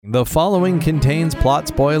The following contains plot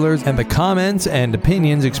spoilers, and the comments and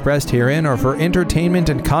opinions expressed herein are for entertainment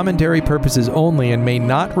and commentary purposes only and may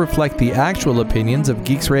not reflect the actual opinions of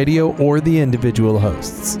Geeks Radio or the individual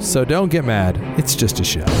hosts. So don't get mad, it's just a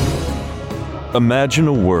show. Imagine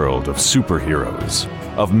a world of superheroes,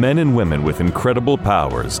 of men and women with incredible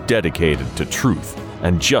powers dedicated to truth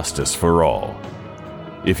and justice for all.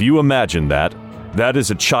 If you imagine that, that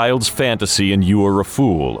is a child's fantasy and you are a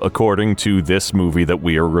fool, according to this movie that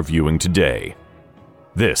we are reviewing today.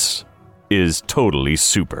 This is Totally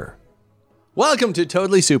Super. Welcome to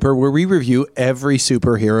Totally Super, where we review every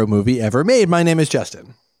superhero movie ever made. My name is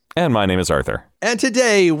Justin. And my name is Arthur. And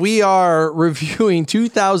today we are reviewing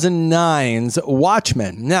 2009's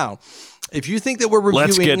Watchmen. Now, if you think that we're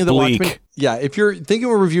reviewing the Watchmen, if you're thinking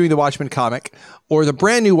we're reviewing the Watchmen comic or the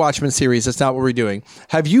brand new Watchmen series, that's not what we're doing.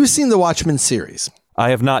 Have you seen the Watchmen series?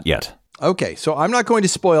 I have not yet. Okay, so I'm not going to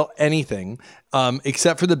spoil anything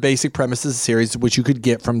except for the basic premise of the series, which you could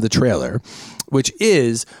get from the trailer, which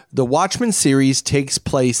is the Watchmen series takes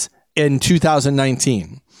place in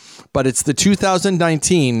 2019, but it's the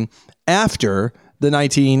 2019 after the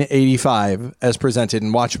 1985 as presented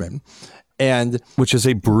in Watchmen. And which is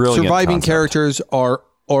a brilliant surviving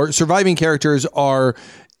concept. surviving characters are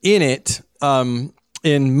in it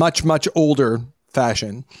in much older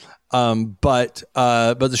fashion, but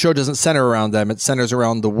the show doesn't center around them. It centers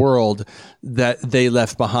around the world that they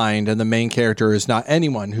left behind, and the main character is not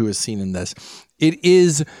anyone who is seen in this. It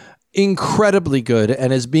is incredibly good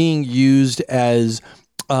and is being used as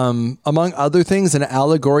among other things, an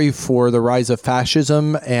allegory for the rise of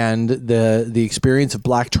fascism and the experience of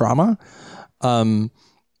black trauma.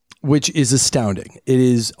 Which is astounding. It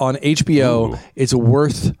is on HBO. Ooh. It's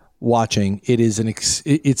worth watching. It is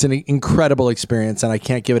it's an incredible experience, and I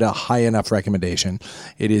can't give it a high enough recommendation.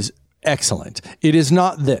 It is excellent. It is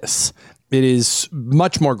not this. It is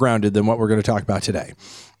much more grounded than what we're going to talk about today.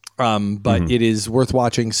 But it is worth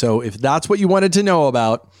watching. So if that's what you wanted to know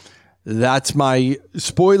about, that's my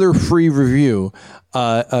spoiler-free review.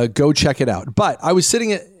 Go check it out. But I was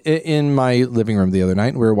sitting in my living room the other night,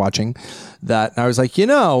 and we were watching that, and I was like, we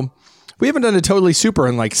haven't done a Totally Super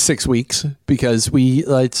in like 6 weeks because we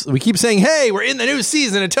keep saying, hey, we're in the new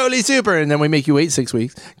season of Totally Super, and then we make you wait 6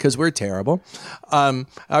 weeks because we're terrible. I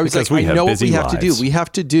was because like, I know what we have to do. We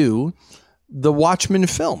have to do the Watchmen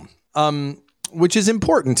film, which is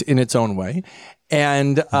important in its own way.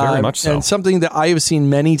 And very much so. And something that I have seen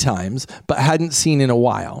many times, but hadn't seen in a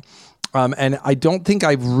while. And I don't think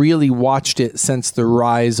I've really watched it since the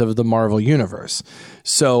rise of the Marvel Universe.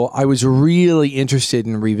 So I was really interested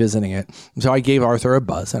in revisiting it. So I gave Arthur a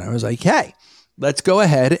buzz and I was like, hey, let's go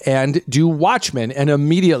ahead and do Watchmen. And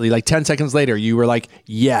immediately, like 10 seconds later, you were like,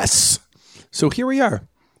 yes. So here we are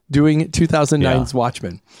doing 2009's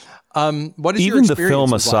Watchmen. What is even your the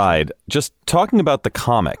film aside, just talking about the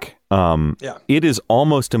comic, it is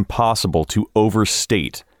almost impossible to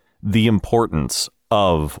overstate the importance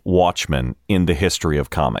of Watchmen in the history of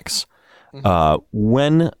comics.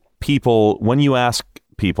 When you ask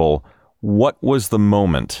people, what was the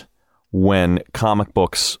moment when comic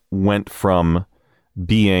books went from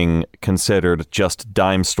being considered just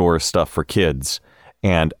dime store stuff for kids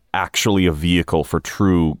and actually a vehicle for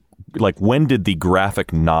true, like when did the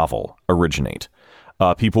graphic novel originate?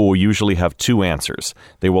 People will usually have two answers.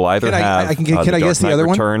 They will either have I guess the other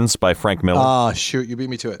one? Returns by Frank Miller. Oh, shoot, you beat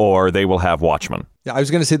me to it. Or they will have Watchmen. Yeah, I was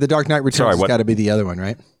going to say The Dark Knight Returns has got to be the other one,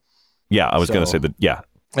 right? Yeah, I was going to say that. Yeah.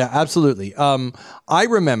 Yeah, absolutely. I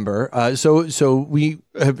remember, so we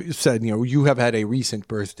have said, you have had a recent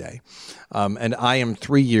birthday, and I am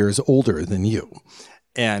 3 years older than you.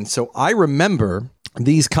 And so I remember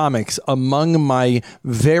these comics among my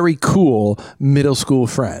very cool middle school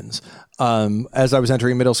friends. As I was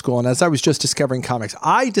entering middle school and as I was just discovering comics,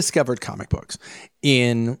 I discovered comic books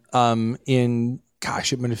it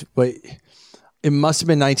must have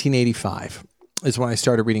been 1985 is when I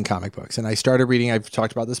started reading comic books. And I started reading, I've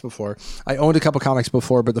talked about this before. I owned a couple comics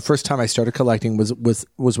before, but the first time I started collecting was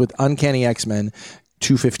with Uncanny X-Men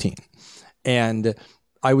 215. And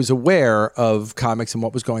I was aware of comics and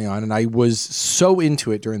what was going on, and I was so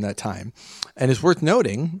into it during that time. And it's worth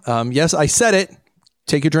noting, yes, I said it,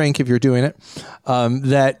 take a drink if you're doing it,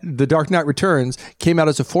 that The Dark Knight Returns came out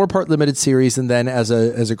as a 4-part limited series and then as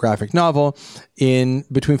a graphic novel in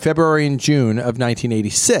between February and June of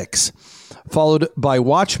 1986, followed by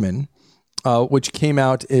Watchmen, which came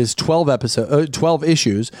out as 12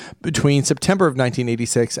 issues between September of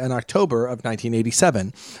 1986 and October of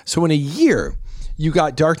 1987. So in a year, you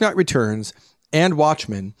got Dark Knight Returns and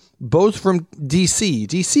Watchmen, both from DC.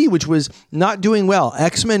 DC, which was not doing well.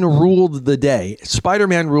 X-Men ruled the day.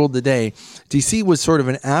 Spider-Man ruled the day. DC was sort of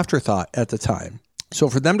an afterthought at the time. So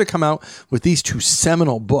for them to come out with these two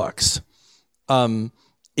seminal books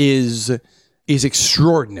is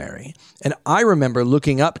extraordinary. And I remember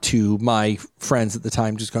looking up to my friends at the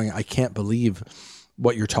time, just going, I can't believe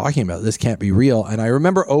what you're talking about. This can't be real. And I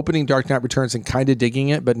remember opening Dark Knight Returns and kind of digging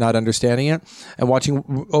it, but not understanding it, and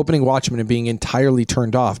opening Watchmen and being entirely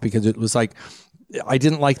turned off because it was like, I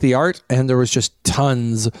didn't like the art and there was just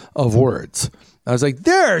tons of words. I was like,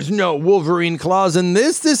 there's no Wolverine claws in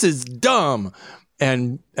this. This is dumb.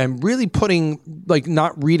 And really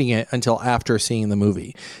not reading it until after seeing the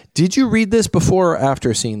movie. Did you read this before or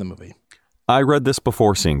after seeing the movie? I read this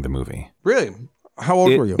before seeing the movie. Really? How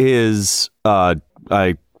old were you? It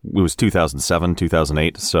was 2007,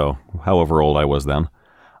 2008, so however old I was then.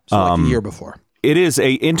 So like a year before. It is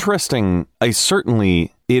it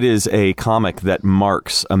is a comic that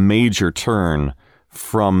marks a major turn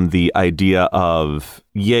from the idea of,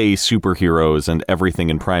 yay, superheroes and everything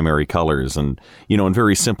in primary colors and, in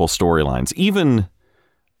very simple storylines. Even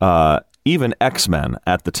X-Men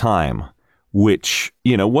at the time, which,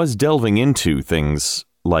 was delving into things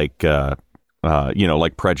like,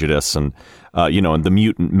 like prejudice and, and the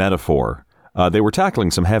mutant metaphor. They were tackling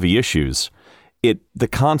some heavy issues. The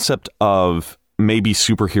concept of maybe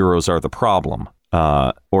superheroes are the problem,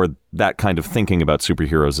 or that kind of thinking about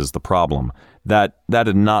superheroes is the problem, that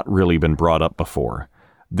had not really been brought up before.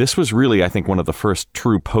 This was really, I think, one of the first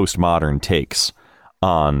true postmodern takes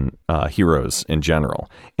on heroes in general.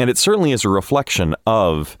 And it certainly is a reflection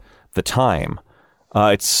of the time.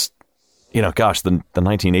 It's, the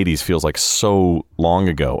 1980s feels like so long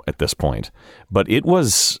ago at this point. But it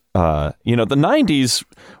was, the 90s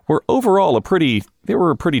were overall a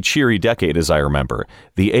pretty cheery decade, as I remember.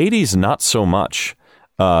 The 80s, not so much.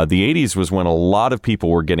 The 80s was when a lot of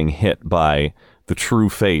people were getting hit by the true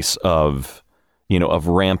face of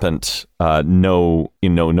rampant, no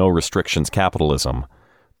restrictions capitalism.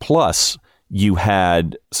 Plus, you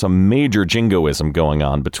had some major jingoism going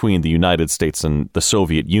on between the United States and the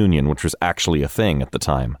Soviet Union, which was actually a thing at the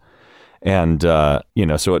time. And,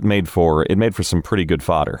 so it made for some pretty good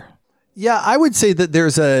fodder. Yeah, I would say that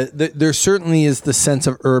there certainly is the sense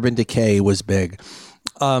of urban decay was big.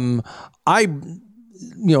 I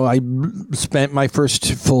spent my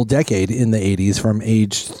first full decade in the 80s from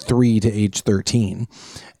age 3 to age 13.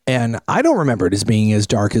 And I don't remember it as being as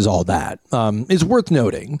dark as all that. It's worth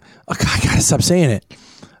noting. I gotta stop saying it.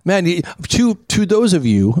 Man, to those of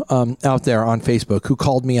you out there on Facebook who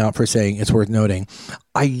called me out for saying it's worth noting,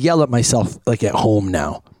 I yell at myself like at home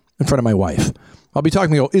now in front of my wife. I'll be talking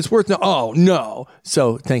to you, it's worth oh, no.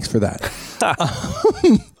 So thanks for that.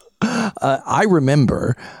 I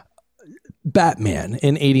remember Batman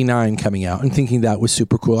in '89 coming out and thinking that was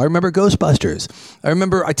super cool. I remember Ghostbusters. I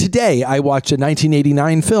remember today I watched a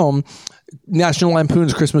 1989 film, National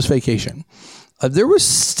Lampoon's Christmas Vacation. There was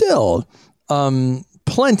still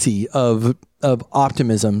plenty of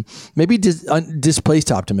optimism, maybe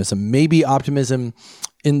displaced optimism, maybe optimism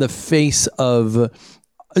in the face of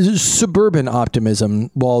suburban optimism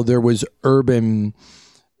while there was urban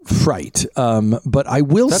fright. But I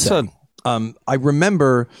will say, I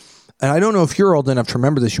remember... And I don't know if you're old enough to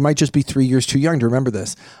remember this. You might just be 3 years too young to remember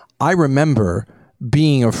this. I remember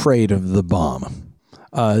being afraid of the bomb.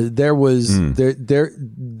 There was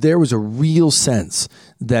a real sense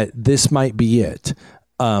that this might be it,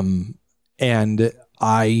 and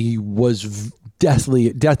I was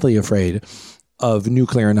deathly afraid of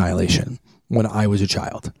nuclear annihilation when I was a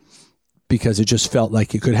child, because it just felt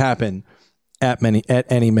like it could happen at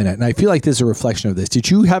any minute. And I feel like there's a reflection of this.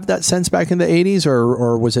 Did you have that sense back in the 80s,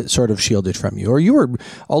 or was it sort of shielded from you? Or you were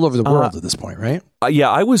all over the world at this point, right?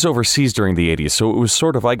 Yeah, I was overseas during the 80s. So it was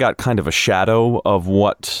sort of, I got kind of a shadow of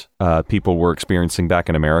what people were experiencing back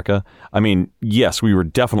in America. I mean, yes, we were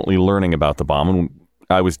definitely learning about the bomb. And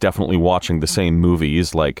I was definitely watching the same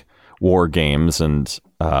movies like War Games. And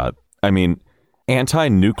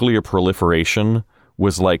anti-nuclear proliferation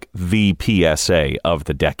was like the PSA of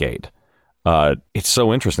the decade. It's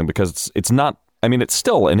so interesting because it's not, it's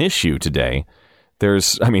still an issue today.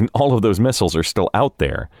 All of those missiles are still out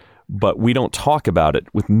there, but we don't talk about it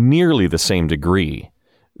with nearly the same degree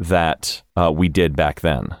that we did back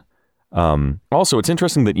then. Also, it's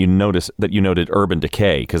interesting that you noted urban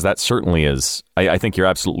decay, because that certainly is, I think you're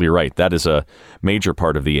absolutely right. That is a major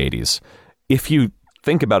part of the 80s. If you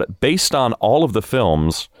think about it, based on all of the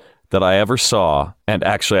films that I ever saw, and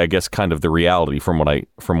actually, I guess, kind of the reality from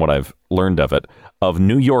what I've learned of it, of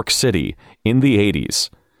New York City in the 80s,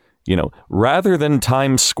 rather than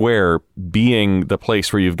Times Square being the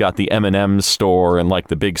place where you've got the M&M's store and like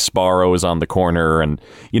the big Sbarro's on the corner and,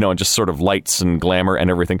 and just sort of lights and glamour and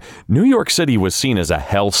everything, New York City was seen as a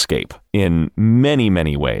hellscape in many,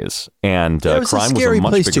 many ways. And crime was a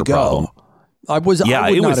much bigger problem. It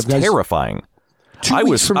was terrifying. I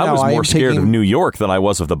was more scared of New York than I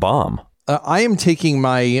was of the bomb. I am taking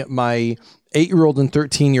my 8-year-old and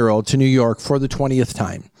 13-year-old to New York for the 20th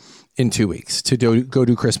time in 2 weeks to go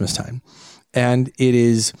do Christmas time. And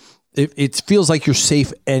it feels like you're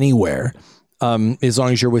safe anywhere, as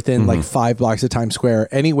long as you're within like 5 blocks of Times Square,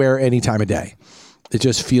 anywhere, any time of day. It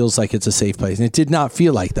just feels like it's a safe place. And it did not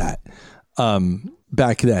feel like that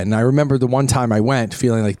back then. And I remember the one time I went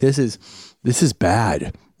feeling like this is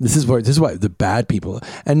bad. This is what the bad people.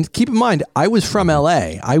 And keep in mind, I was from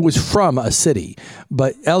LA. I was from a city,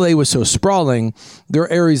 but LA was so sprawling. There are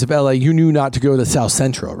areas of LA you knew not to go to South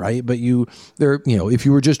Central, right? But if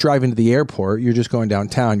you were just driving to the airport, you're just going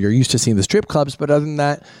downtown. You're used to seeing the strip clubs, but other than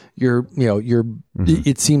that,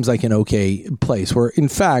 it seems like an okay place. Where in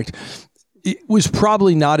fact, it was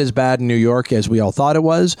probably not as bad in New York as we all thought it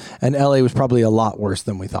was, and LA was probably a lot worse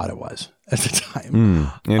than we thought it was at the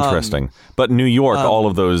time. Interesting. But New York, all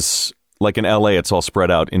of those, like in LA, it's all spread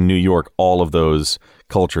out. In New York, all of those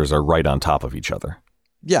cultures are right on top of each other.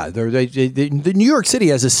 Yeah, the New York City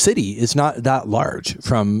as a city is not that large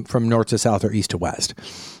from north to south or east to west.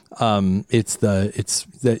 It's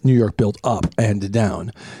that New York built up and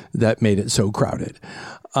down that made it so crowded.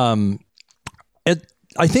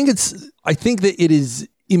 I think that it is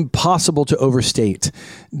impossible to overstate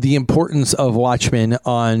the importance of Watchmen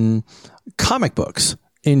on comic books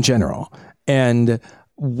in general, and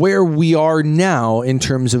where we are now in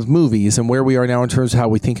terms of movies and where we are now in terms of how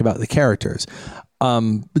we think about the characters.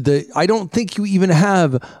 I don't think you even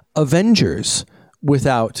have Avengers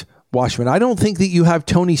without Watchmen. I don't think that you have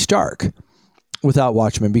Tony Stark without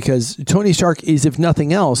Watchmen, because Tony Stark is, if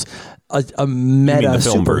nothing else, a meta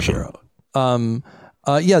superhero.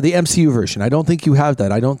 The MCU version. I don't think you have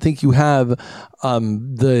that. I don't think you have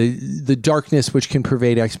the darkness which can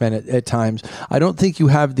pervade X-Men at times. I don't think you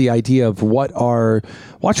have the idea of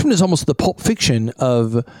Watchmen is almost the Pulp Fiction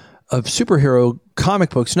of superhero comic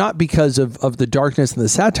books, not because of the darkness and the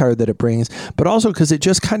satire that it brings, but also because it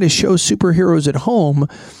just kind of shows superheroes at home,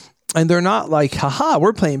 and they're not like, haha,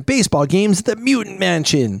 we're playing baseball games at the Mutant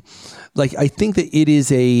Mansion. Like, I think that it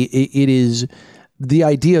is the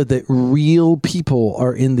idea that real people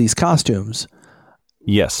are in these costumes.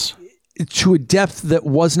 Yes. To a depth that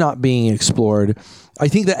was not being explored. I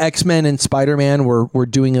think the X-Men and Spider-Man were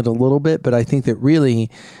doing it a little bit, but I think that really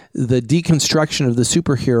the deconstruction of the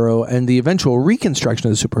superhero and the eventual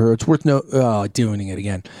reconstruction of the superhero, it's worth doing it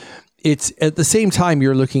again. It's at the same time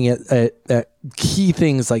you're looking at key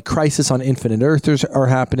things like Crisis on Infinite Earths are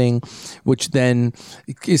happening, which then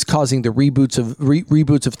is causing the reboots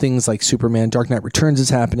of things like Superman. Dark Knight Returns is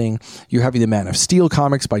happening. You're having the Man of Steel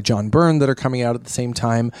comics by John Byrne that are coming out at the same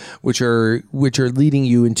time, which are leading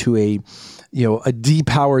you into a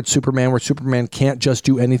depowered Superman, where Superman can't just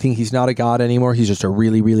do anything. He's not a god anymore. He's just a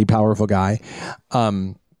really, really powerful guy.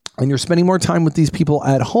 And you're spending more time with these people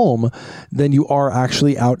at home than you are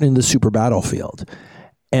actually out in the super battlefield.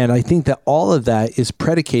 And I think that all of that is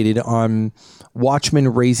predicated on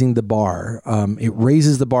Watchmen raising the bar. It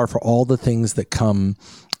raises the bar for all the things that come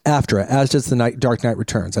after it, as does the Dark Knight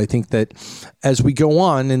Returns. I think that as we go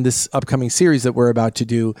on in this upcoming series that we're about to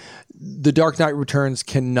do, the Dark Knight Returns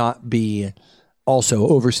cannot be also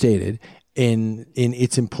overstated in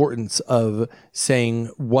its importance of saying,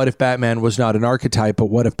 what if Batman was not an archetype, but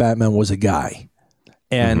what if Batman was a guy?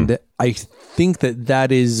 And I think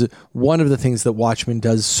that is one of the things that Watchmen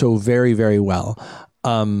does so very, very well.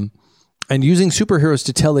 And using superheroes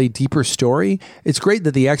to tell a deeper story, it's great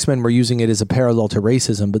that the X-Men were using it as a parallel to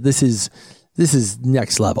racism, but this is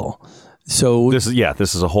next level. So this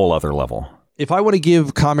is a whole other level. If I want to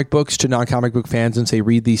give comic books to non-comic book fans and say,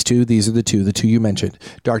 read these two, these are the two you mentioned.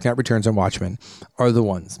 Dark Knight Returns and Watchmen are the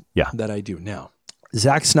ones that I do. Now,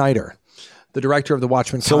 Zack Snyder, the director of the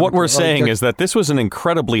Watchmen. So what we're saying is that this was an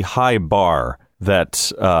incredibly high bar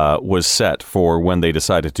that was set for when they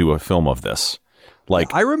decided to do a film of this.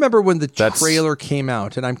 Like, I remember when the trailer came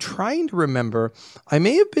out, and I'm trying to remember, I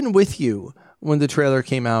may have been with you when the trailer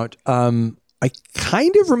came out. I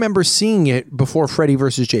kind of remember seeing it before Freddy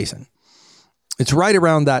versus Jason. It's right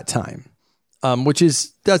around that time, which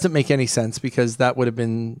doesn't make any sense because that would have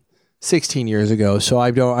been 16 years ago. So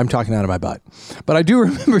I'm talking out of my butt. But I do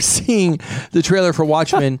remember seeing the trailer for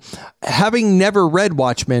Watchmen. Having never read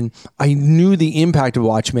Watchmen, I knew the impact of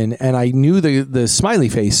Watchmen, and I knew the smiley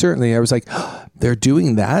face. Certainly, I was like, they're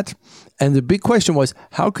doing that. And the big question was,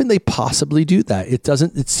 how can they possibly do that?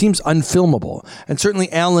 It seems unfilmable. And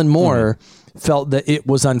certainly Alan Moore felt that it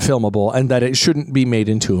was unfilmable and that it shouldn't be made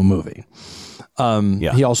into a movie.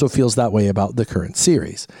 He also feels that way about the current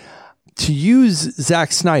series. To use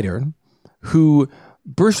Zack Snyder, who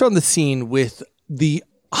burst on the scene with the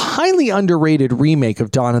highly underrated remake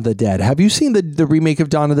of Dawn of the Dead. Have you seen the remake of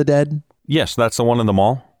Dawn of the Dead? Yes, that's the one in the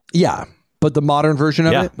mall. Yeah, but the modern version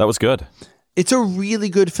of it? Yeah, that was good. It's a really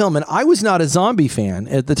good film, and I was not a zombie fan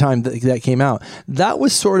at the time that came out. That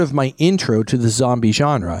was sort of my intro to the zombie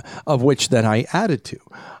genre, of which then I added to.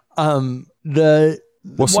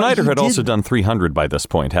 Snyder had also done 300 by this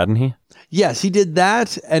point, hadn't he? Yes, he did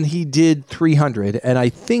that, and he did 300, and I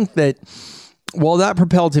think that that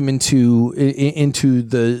propelled him into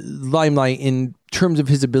the limelight in terms of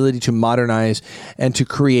his ability to modernize and to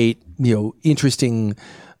create, interesting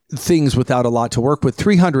things without a lot to work with.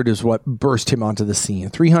 300 is what burst him onto the scene.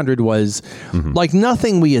 300 was like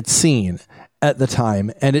nothing we had seen at the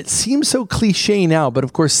time. And it seems so cliche now, but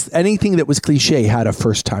of course, anything that was cliche had a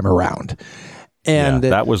first time around. And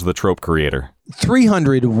that was the trope creator.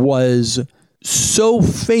 300 was so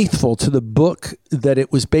faithful to the book that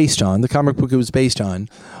it was based on, the comic book it was based on,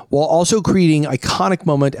 while also creating iconic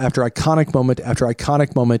moment after iconic moment after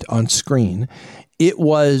iconic moment on screen. It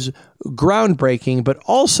was groundbreaking, but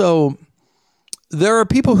also there are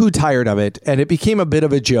people who tired of it, and it became a bit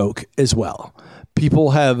of a joke as well.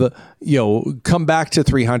 People have, come back to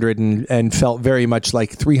 300 and felt very much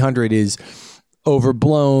like 300 is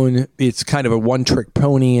overblown. It's kind of a one-trick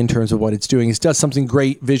pony in terms of what it's doing. It does something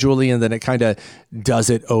great visually, and then it kind of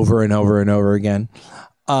does it over and over and over again.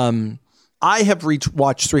 I have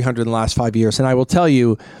watched 300 in the last 5 years, and I will tell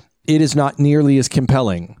you, it is not nearly as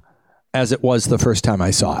compelling as it was the first time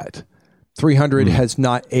I saw it. 300 has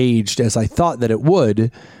not aged as I thought that it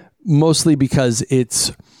would, mostly because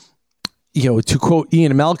it's, to quote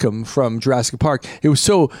Ian Malcolm from Jurassic Park, it was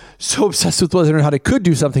so obsessed with whether or not it could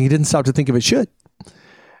do something, it didn't stop to think if it should.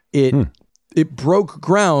 It broke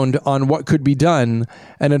ground on what could be done,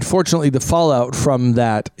 and unfortunately the fallout from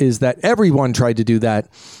that is that everyone tried to do that,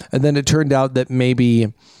 and then it turned out that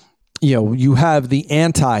maybe you have the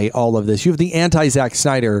anti all of this. You have the anti Zack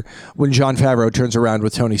Snyder when Jon Favreau turns around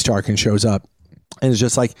with Tony Stark and shows up and is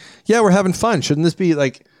just like, yeah, we're having fun. Shouldn't this be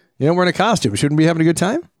like, we're in a costume. Shouldn't we be having a good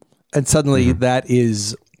time? And suddenly that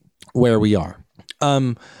is where we are.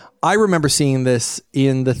 I remember seeing this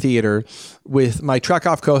in the theater with my Trek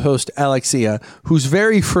Off co-host, Alexia, whose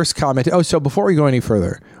very first comment. Oh, so before we go any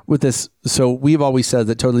further with this, so we've always said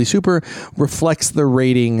that Totally Super reflects the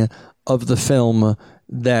rating of the film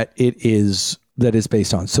that is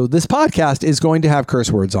based on. So this podcast is going to have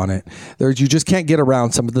curse words on it. You just can't get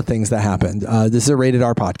around some of the things that happened. This is a rated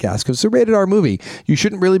R podcast because it's a rated R movie. You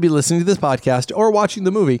shouldn't really be listening to this podcast or watching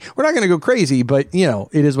the movie. We're not going to go crazy, but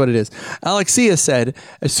it is what it is. Alexia said,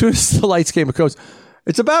 as soon as the lights came, it goes,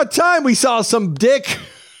 "It's about time we saw some dick."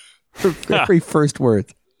 Her very first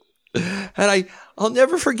words. And I'll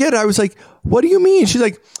never forget. I was like, "What do you mean?" She's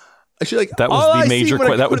like, that was the major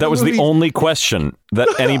question. That was the only question that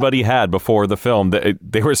anybody had before the film.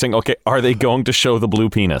 They were saying, okay, are they going to show the blue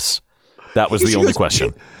penis? That was the only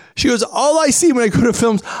question. She goes, all I see when I go to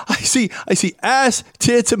films, I see ass,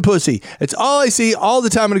 tits, and pussy. It's all I see all the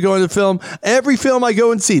time when I go into film. Every film I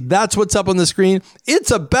go and see, that's what's up on the screen. It's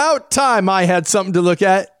about time I had something to look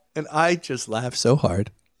at. And I just laughed so hard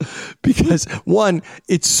because one,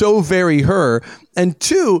 it's so very her. And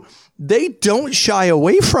two, they don't shy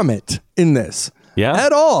away from it in this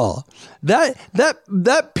at all.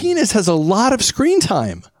 That penis has a lot of screen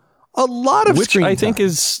time, screen time. Which I think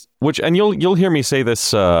is, and you'll hear me say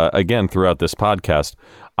this again throughout this podcast.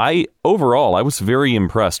 Overall, I was very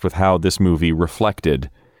impressed with how this movie reflected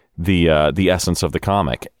the essence of the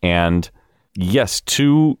comic. And yes,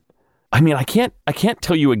 I can't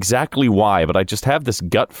tell you exactly why, but I just have this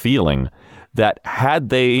gut feeling that had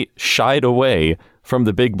they shied away from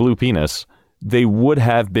the big blue penis, they would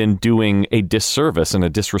have been doing a disservice and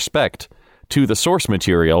a disrespect to the source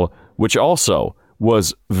material, which also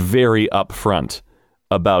was very upfront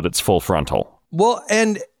about its full frontal. Well,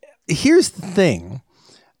 and here's the thing,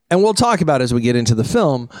 and we'll talk about it as we get into the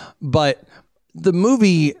film, but the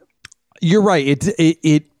movie, you're right,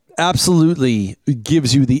 it absolutely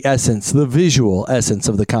gives you the essence, the visual essence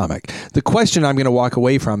of the comic. The question I'm going to walk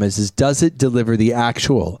away from is does it deliver the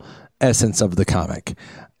actual essence of the comic?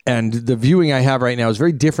 And the viewing I have right now is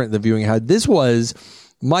very different than the viewing I had. This was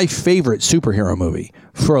my favorite superhero movie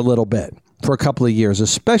for a little bit, for a couple of years,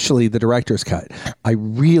 especially the director's cut. I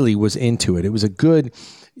really was into it. It was a good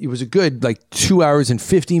It was a good 2 hours and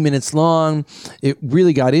 50 minutes long. It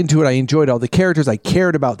really got into it. I enjoyed all the characters. I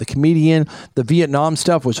cared about the comedian. The Vietnam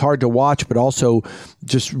stuff was hard to watch, but also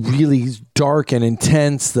just really dark and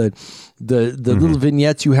intense. The little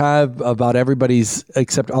vignettes you have about everybody's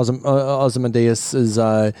except Ozymandias's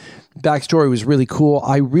backstory was really cool.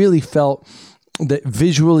 I really felt that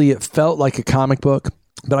visually it felt like a comic book.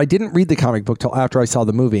 But I didn't read the comic book till after I saw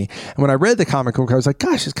the movie. And when I read the comic book, I was like,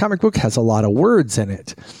 gosh, this comic book has a lot of words in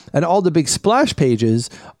it. And all the big splash pages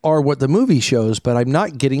are what the movie shows, but I'm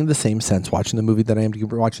not getting the same sense watching the movie that I am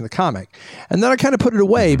watching the comic. And then I kind of put it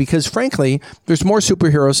away because, frankly, there's more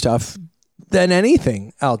superhero stuff than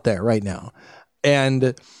anything out there right now. And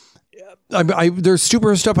there's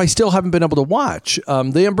superhero stuff I still haven't been able to watch.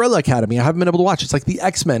 The Umbrella Academy, I haven't been able to watch. It's like the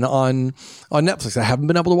X-Men on Netflix. I haven't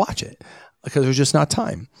been able to watch it because there's just not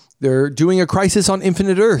time. They're doing a Crisis on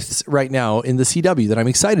Infinite Earths right now in the CW that I'm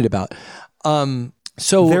excited about.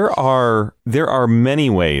 So there are many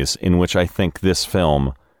ways in which I think this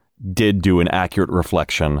film did do an accurate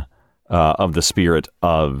reflection of the spirit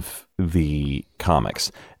of the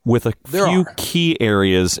comics, with a few key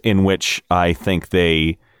areas in which I think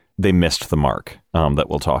they missed the mark that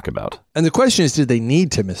we'll talk about. And the question is, did they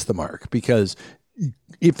need to miss the mark? Because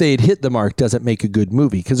if they had hit the mark, does it make a good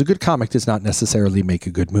movie? Because a good comic does not necessarily make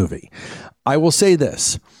a good movie. I will say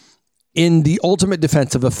this. In the ultimate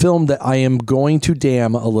defense of a film that I am going to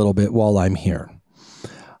damn a little bit while I'm here,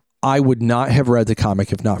 I would not have read the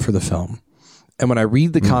comic if not for the film. And when I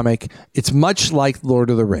read the comic, it's much like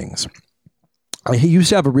Lord of the Rings. I used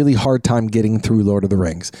to have a really hard time getting through Lord of the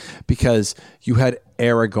Rings because you had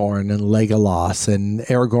Aragorn and Legolas and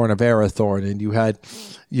Aragorn of Arathorn, and you had,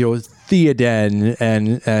 Theoden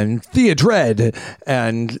and Theodred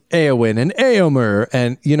and Éowyn and Éomer,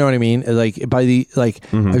 and you know what I mean? I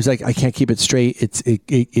was like, I can't keep it straight.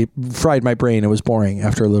 It fried my brain. It was boring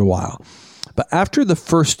after a little while. But after the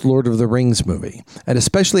first Lord of the Rings movie, and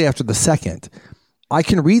especially after the second, I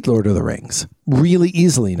can read Lord of the Rings really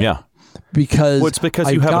easily now. Yeah. Because it's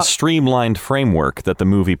because you have a streamlined framework that the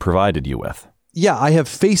movie provided you with. Yeah, I have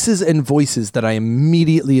faces and voices that I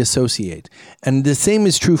immediately associate. And the same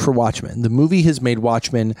is true for Watchmen. The movie has made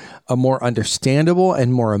Watchmen a more understandable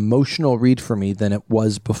and more emotional read for me than it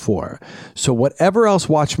was before. So whatever else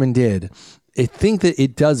Watchmen did, I think that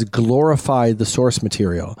it does glorify the source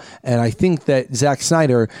material. And I think that Zack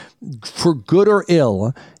Snyder, for good or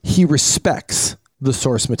ill, he respects the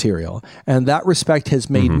source material. And that respect has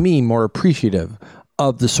made me more appreciative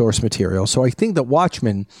of the source material. So I think that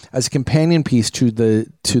Watchmen, as a companion piece to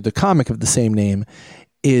the comic of the same name,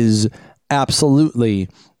 is absolutely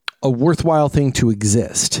a worthwhile thing to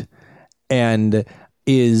exist, and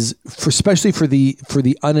is especially for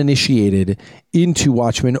the uninitiated into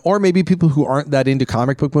Watchmen, or maybe people who aren't that into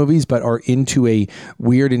comic book movies but are into a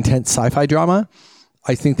weird, intense sci-fi drama.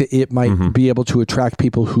 I think that it might be able to attract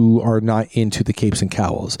people who are not into the capes and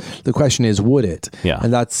cowls. The question is, would it? Yeah.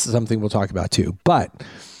 And that's something we'll talk about too. But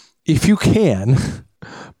if you can,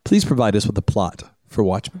 please provide us with the plot for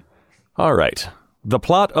Watchmen. All right. The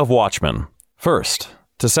plot of Watchmen. First,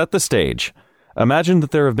 to set the stage, imagine that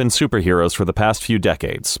there have been superheroes for the past few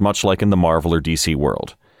decades, much like in the Marvel or DC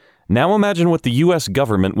world. Now imagine what the U.S.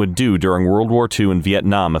 government would do during World War II and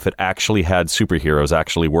Vietnam if it actually had superheroes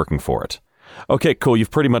actually working for it. Okay, cool.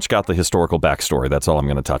 You've pretty much got the historical backstory. That's all I'm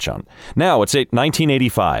going to touch on. Now, it's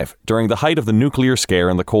 1985, during the height of the nuclear scare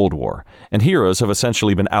and the Cold War, and heroes have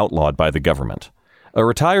essentially been outlawed by the government. A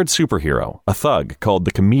retired superhero, a thug called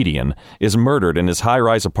the Comedian, is murdered in his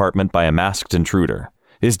high-rise apartment by a masked intruder.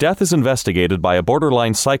 His death is investigated by a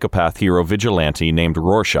borderline psychopath hero vigilante named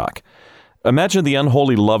Rorschach. Imagine the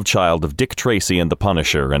unholy love child of Dick Tracy and the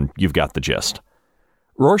Punisher, and you've got the gist.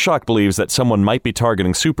 Rorschach believes that someone might be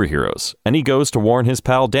targeting superheroes, and he goes to warn his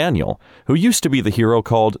pal Daniel, who used to be the hero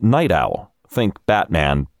called Night Owl. Think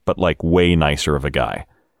Batman, but way nicer of a guy.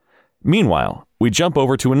 Meanwhile, we jump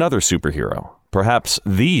over to another superhero, perhaps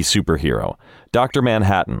the superhero, Dr.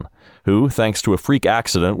 Manhattan, who, thanks to a freak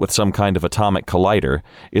accident with some kind of atomic collider,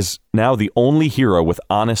 is now the only hero with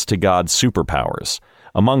honest-to-God superpowers,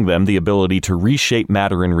 among them the ability to reshape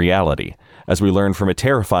matter in reality, as we learn from a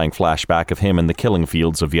terrifying flashback of him in the killing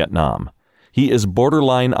fields of Vietnam. He is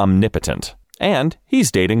borderline omnipotent, and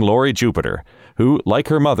he's dating Laurie Jupiter, who, like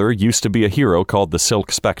her mother, used to be a hero called the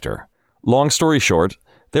Silk Spectre. Long story short,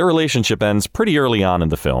 their relationship ends pretty early on in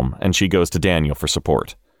the film, and she goes to Daniel for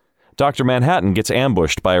support. Dr. Manhattan gets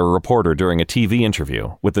ambushed by a reporter during a TV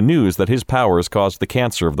interview with the news that his powers caused the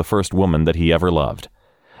cancer of the first woman that he ever loved.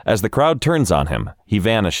 As the crowd turns on him, he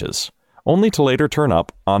vanishes, only to later turn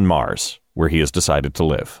up on Mars, where he has decided to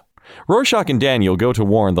live. Rorschach and Daniel go to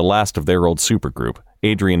warn the last of their old supergroup,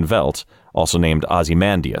 Adrian Veidt, also named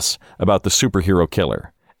Ozymandias, about the superhero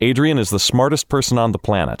killer. Adrian is the smartest person on the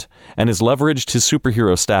planet and has leveraged his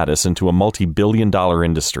superhero status into a multi-billion-dollar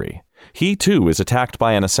industry. He, too, is attacked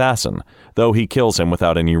by an assassin, though he kills him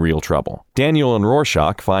without any real trouble. Daniel and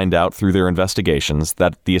Rorschach find out through their investigations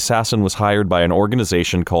that the assassin was hired by an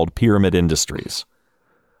organization called Pyramid Industries.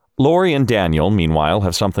 Laurie and Daniel, meanwhile,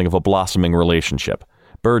 have something of a blossoming relationship,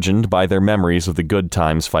 burgeoned by their memories of the good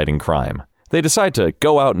times fighting crime. They decide to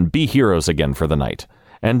go out and be heroes again for the night,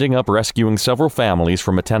 ending up rescuing several families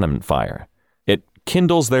from a tenement fire. It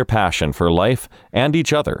kindles their passion for life and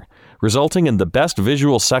each other, resulting in the best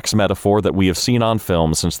visual sex metaphor that we have seen on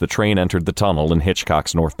film since the train entered the tunnel in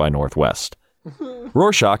Hitchcock's North by Northwest.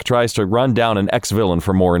 Rorschach tries to run down an ex-villain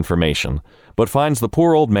for more information, but finds the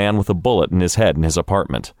poor old man with a bullet in his head in his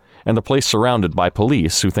apartment, and the place surrounded by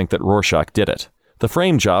police who think that Rorschach did it. The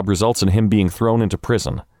frame job results in him being thrown into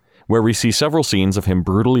prison, where we see several scenes of him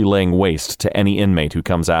brutally laying waste to any inmate who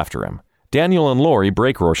comes after him. Daniel and Laurie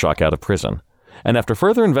break Rorschach out of prison, and after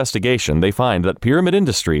further investigation, they find that Pyramid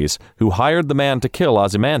Industries, who hired the man to kill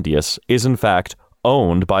Ozymandias, is in fact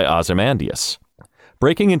owned by Ozymandias.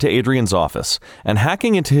 Breaking into Adrian's office and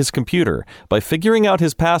hacking into his computer by figuring out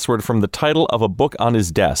his password from the title of a book on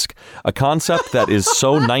his desk, a concept that is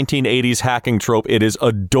so 1980s hacking trope it is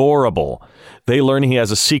adorable. They learn he has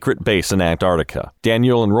a secret base in Antarctica.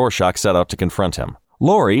 Daniel and Rorschach set out to confront him.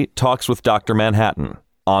 Laurie talks with Dr. Manhattan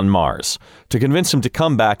on Mars to convince him to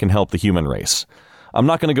come back and help the human race. I'm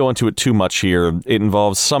not going to go into it too much here. It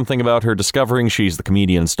involves something about her discovering she's the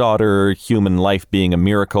comedian's daughter, human life being a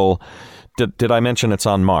miracle. Did I mention it's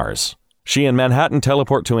on Mars? She and Manhattan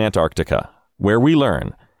teleport to Antarctica, where we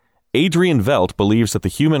learn Adrian Veidt believes that the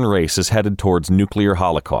human race is headed towards nuclear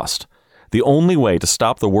holocaust. The only way to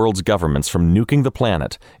stop the world's governments from nuking the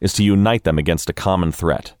planet is to unite them against a common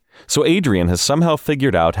threat. So Adrian has somehow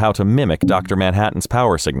figured out how to mimic Dr. Manhattan's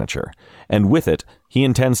power signature, and with it, he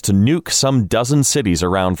intends to nuke some dozen cities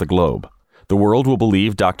around the globe. The world will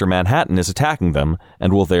believe Dr. Manhattan is attacking them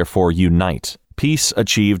and will therefore unite. Peace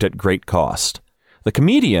achieved at great cost. The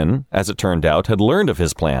comedian, as it turned out, had learned of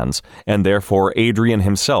his plans, and therefore Adrian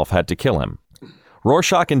himself had to kill him.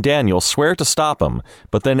 Rorschach and Daniel swear to stop him,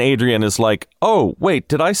 but then Adrian is like, oh, wait,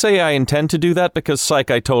 did I say I intend to do that? Because, psych,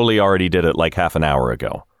 I totally already did it like half an hour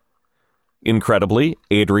ago. Incredibly,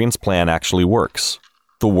 Adrian's plan actually works.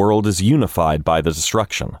 The world is unified by the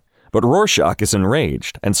destruction. But Rorschach is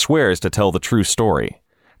enraged and swears to tell the true story.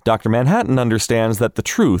 Dr. Manhattan understands that the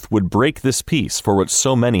truth would break this peace for which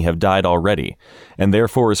so many have died already, and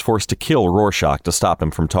therefore is forced to kill Rorschach to stop him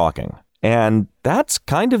from talking. And that's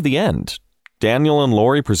kind of the end. Daniel and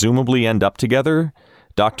Laurie presumably end up together.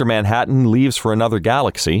 Dr. Manhattan leaves for another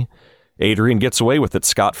galaxy. Adrian gets away with it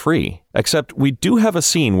scot-free. Except we do have a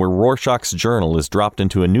scene where Rorschach's journal is dropped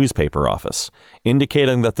into a newspaper office,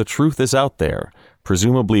 indicating that the truth is out there,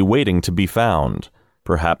 presumably waiting to be found.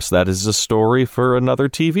 Perhaps that is a story for another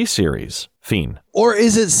TV series. Fiend. Or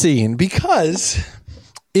is it seen? Because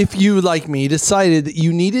if you, like me, decided that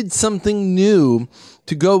you needed something new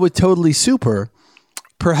to go with Totally Super,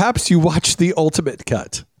 perhaps you watched the ultimate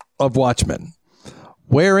cut of Watchmen,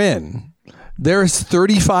 wherein there's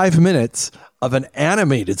 35 minutes of an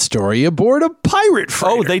animated story aboard a pirate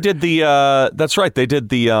freighter. Oh, they did the, that's right. They did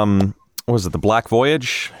the, what was it, the Black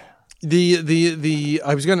Voyage?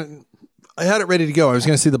 I had it ready to go. I was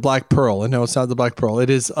going to see the Black Pearl, and no, it's not the Black Pearl. It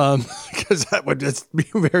is, because that would just be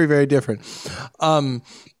very, very different.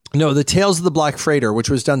 No, the Tales of the Black Freighter, which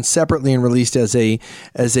was done separately and released as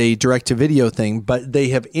a direct-to-video thing, but they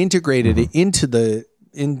have integrated it into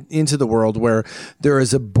the world where there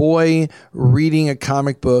is a boy reading a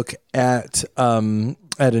comic book at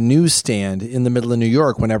a newsstand in the middle of New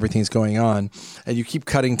York when everything's going on, and you keep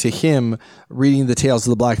cutting to him reading the Tales of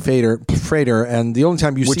the Black Freighter, and the only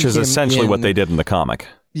time you see him, which is essentially what they did in the comic.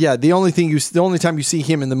 Yeah, the only time you see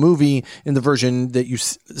him in the movie, in the version that you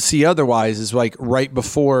see otherwise, is like right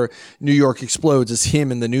before New York explodes. Is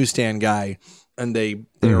him and the newsstand guy, and they're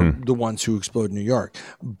the ones who explode New York.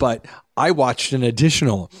 But I watched an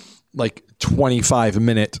additional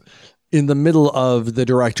 25-minute in the middle of the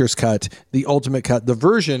director's cut, the ultimate cut, the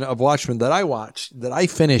version of Watchmen that I watched, that I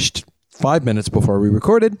finished 5 minutes before we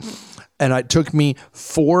recorded, and it took me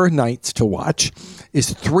 4 nights to watch,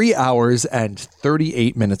 is 3 hours and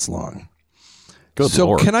 38 minutes long. Good so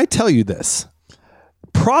Lord. Can I tell you this?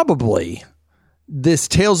 Probably this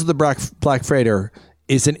Tales of the Black Freighter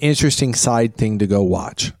is an interesting side thing to go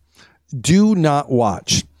watch. Do not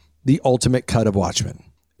watch the ultimate cut of Watchmen.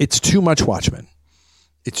 It's too much Watchmen.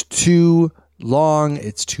 It's too long.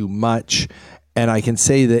 It's too much. and I can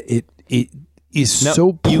say that it is now,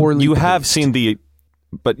 so poorly. You have seen the.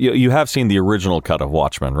 But you have seen the original cut of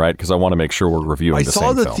Watchmen, right? Because I want to make sure we're reviewing the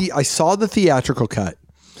same film. I saw the theatrical cut,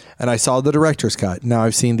 and I saw the director's cut. Now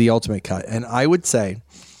I've seen the ultimate cut, and I would say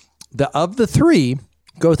that of the three,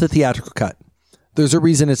 go with the theatrical cut. There's a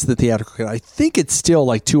reason it's the theatrical cut. I think it's still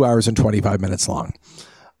like 2 hours and 25 minutes long.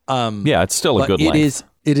 Yeah, it's still a good length.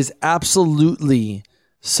 It is absolutely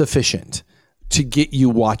sufficient to get you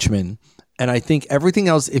Watchmen. And I think everything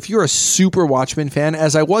else, if you're a super Watchmen fan,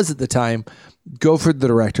 as I was at the time, go for the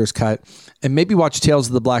director's cut and maybe watch Tales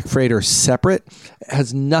of the Black Freighter separate. It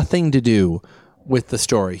has nothing to do with the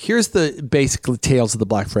story. Here's the basically Tales of the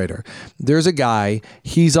Black Freighter. There's a guy,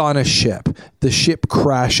 he's on a ship. The ship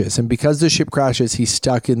crashes, and because the ship crashes, he's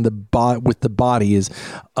stuck in with the bodies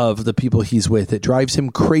of the people he's with. It drives him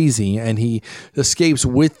crazy, and he escapes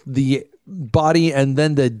with the body and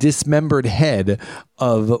then the dismembered head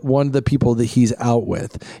of one of the people that he's out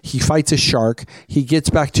with. He fights a shark. He gets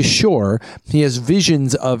back to shore. He has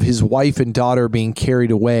visions of his wife and daughter being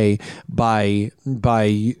carried away by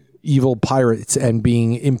evil pirates and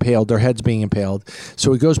being impaled, their heads being impaled.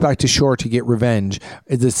 So he goes back to shore to get revenge.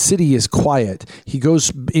 The city is quiet. He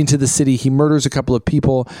goes into the city. He murders a couple of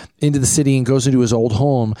people into the city and goes into his old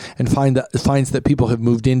home and finds that people have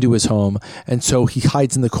moved into his home. And so he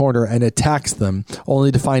hides in the corner and attacks them,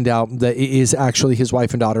 only to find out that it is actually his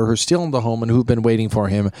wife and daughter who are still in the home and who've been waiting for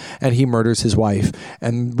him. And he murders his wife.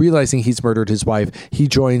 And realizing he's murdered his wife, he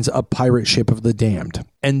joins a pirate ship of the damned.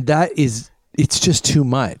 And it's just too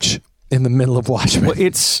much in the middle of Watchmen. Well,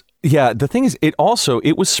 the thing is, it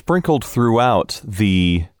was sprinkled throughout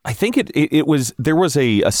I think there was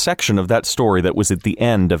a section of that story that was at the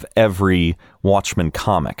end of every Watchmen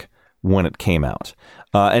comic when it came out.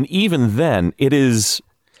 And even then, it is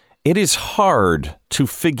hard to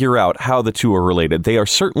figure out how the two are related. They are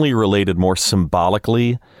certainly related more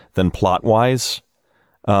symbolically than plot-wise.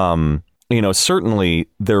 Certainly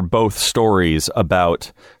they're both stories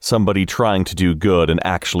about somebody trying to do good and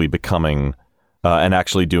actually becoming and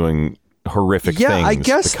actually doing horrific things. Yeah, I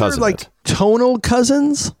guess they're like tonal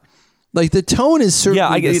cousins. Like the tone is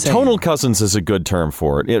certainly the same. Tonal cousins is a good term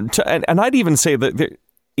for it. And I'd even say that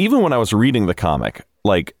even when I was reading the comic,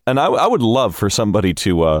 I would love for somebody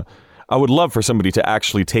to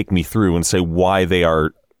actually take me through and say why they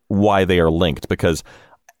are linked, because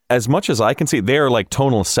as much as I can see, they are like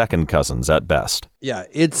tonal second cousins at best. Yeah,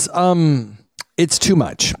 it's too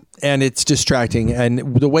much and it's distracting.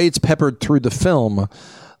 And the way it's peppered through the film,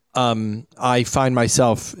 I find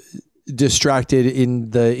myself distracted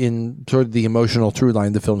in sort of the emotional through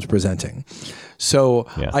line the film's presenting. So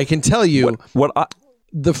yeah. I can tell you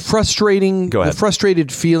the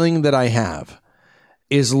frustrated feeling that I have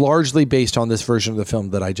is largely based on this version of the film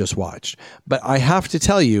that I just watched. But I have to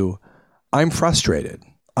tell you, I'm frustrated.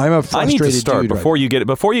 I'm a frustrated dude. I need to start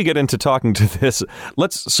before you get into talking to this.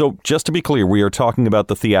 So just to be clear, we are talking about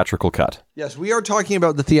the theatrical cut. Yes, we are talking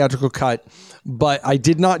about the theatrical cut, but I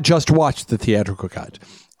did not just watch the theatrical cut.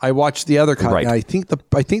 I watched the other cut, right. And I think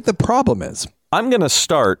the problem is, I'm going to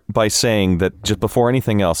start by saying that just before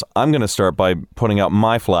anything else, I'm going to start by putting out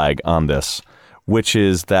my flag on this, which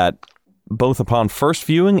is that both upon first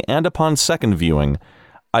viewing and upon second viewing,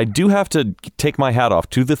 I do have to take my hat off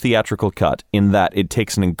to the theatrical cut in that it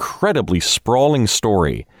takes an incredibly sprawling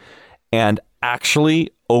story and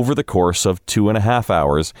actually over the course of 2.5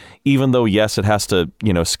 hours, even though, yes, it has to,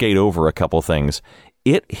 skate over a couple things,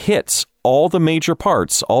 it hits all the major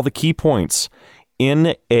parts, all the key points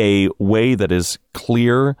in a way that is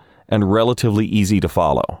clear and relatively easy to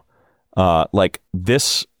follow.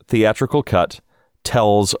 This theatrical cut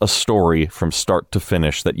tells a story from start to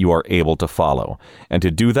finish that you are able to follow. And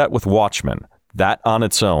to do that with Watchmen, that on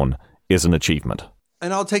its own is an achievement.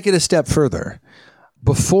 And I'll take it a step further.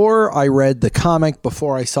 Before I read the comic,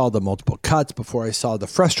 before I saw the multiple cuts, before I saw the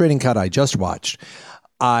frustrating cut I just watched,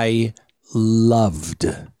 I loved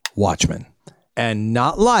Watchmen. And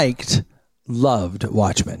not loved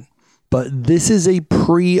Watchmen. But this is a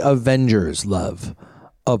pre-Avengers love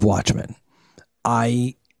of Watchmen.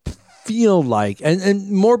 I feel like,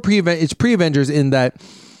 and more it's pre-Avengers in that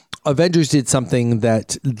Avengers did something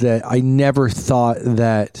that I never thought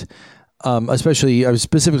that, especially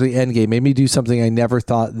specifically Endgame, made me do something I never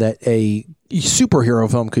thought that a superhero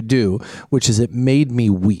film could do, which is it made me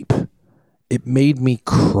weep. It made me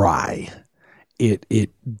cry. It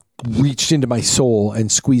reached into my soul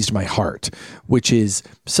and squeezed my heart, which is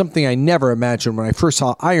something I never imagined when I first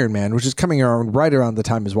saw Iron Man, which is coming around right around the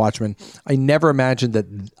time as Watchmen. I never imagined that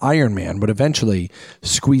Iron Man would eventually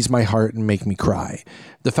squeeze my heart and make me cry.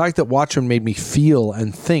 The fact that Watchmen made me feel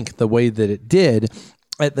and think the way that it did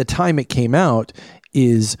at the time it came out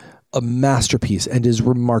is a masterpiece and is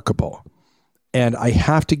remarkable. And I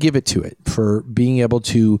have to give it to it for being able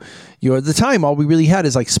to, at the time, all we really had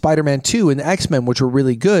is like Spider-Man 2 and X-Men, which were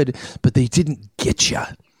really good, but they didn't get you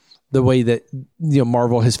the way that,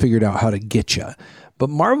 Marvel has figured out how to get you. But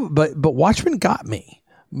Watchmen got me.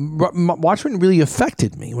 Watchmen really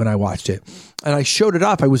affected me when I watched it, and I showed it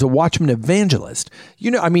off. I was a Watchmen evangelist.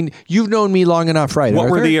 You've known me long enough, right? What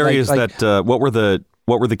were the areas what were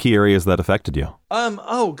the key areas that affected you?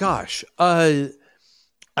 Oh gosh.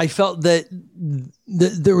 I felt that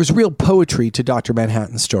there was real poetry to Dr.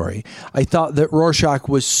 Manhattan's story. I thought that Rorschach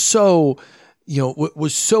was so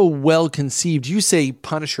well conceived. You say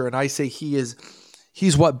Punisher, and I say he's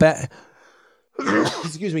what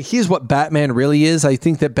he's what Batman really is. I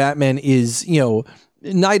think that Batman is,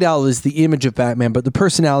 Night Owl is the image of Batman, but the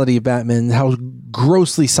personality of Batman, how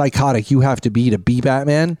grossly psychotic you have to be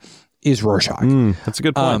Batman, is Rorschach. That's a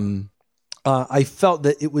good point. I felt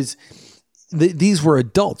that it was... These were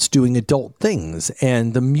adults doing adult things,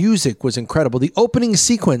 and the music was incredible. The opening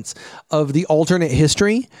sequence of the alternate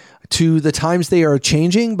history to The Times They Are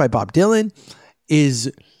Changing by Bob Dylan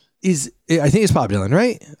is I think it's Bob Dylan,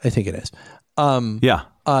 right? I think it is. Yeah.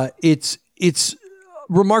 It's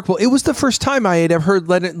remarkable. It was the first time I had ever heard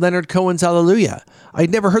Leonard Cohen's Hallelujah.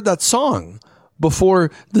 I'd never heard that song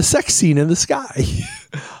before the sex scene in the sky.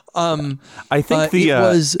 I think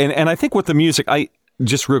and I think with the music,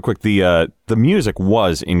 just real quick, the music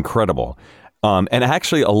was incredible. And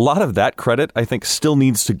actually, a lot of that credit, I think, still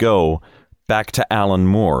needs to go back to Alan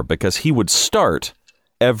Moore, because he would start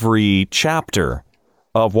every chapter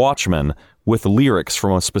of Watchmen with lyrics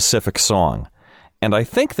from a specific song. And I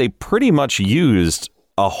think they pretty much used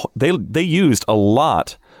they used a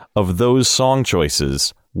lot of those song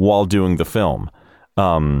choices while doing the film.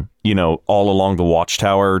 All along the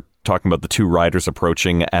Watchtower, talking about the two riders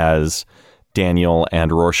approaching as Daniel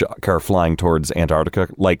and Rorschach are flying towards Antarctica.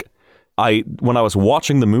 When I was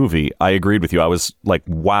watching the movie, I agreed with you. I was like,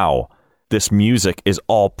 wow, this music is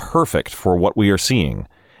all perfect for what we are seeing.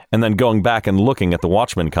 And then going back and looking at the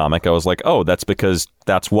Watchmen comic, I was like, oh, that's because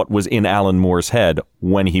that's what was in Alan Moore's head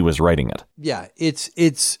when he was writing it. Yeah,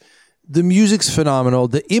 it's the music's phenomenal.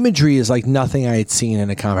 The imagery is like nothing I had seen in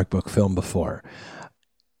a comic book film before.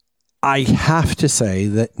 I have to say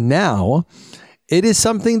that now it is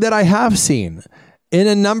something that I have seen in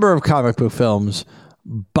a number of comic book films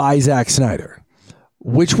by Zack Snyder,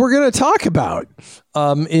 which we're going to talk about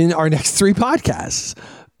in our next 3 podcasts,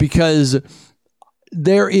 because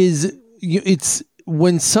it's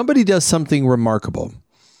when somebody does something remarkable.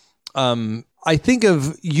 I think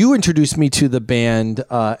of, you introduced me to the band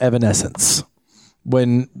Evanescence.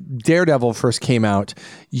 When Daredevil first came out,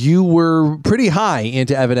 you were pretty high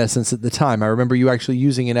into Evanescence at the time. I remember you actually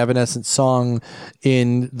using an Evanescence song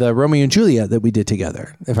in the Romeo and Juliet that we did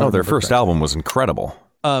together. Their first album was incredible.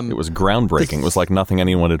 It was groundbreaking. It was like nothing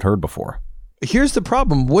anyone had heard before. Here's the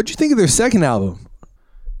problem. What'd you think of their second album?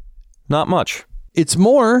 Not much. It's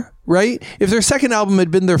more, right? If their second album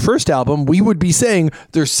had been their first album, we would be saying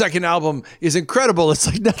their second album is incredible. It's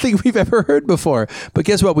like nothing we've ever heard before. But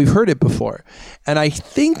guess what? We've heard it before. And I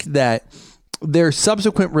think that their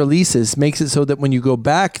subsequent releases makes it so that when you go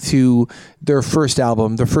back to their first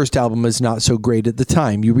album is not so great at the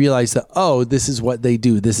time. You realize that, oh, this is what they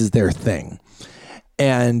do. This is their thing.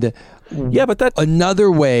 And yeah, but that's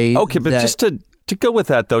another way. Okay, but just to go with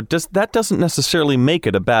that, though, that doesn't necessarily make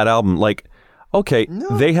it a bad album. Like, okay,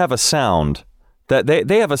 no. They have a sound that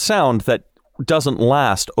they have a sound that doesn't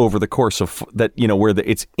last over the course of that, where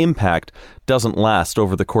its impact doesn't last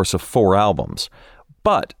over the course of 4 albums.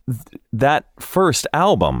 But that first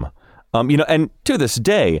album, and to this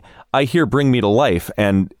day, I hear Bring Me to Life,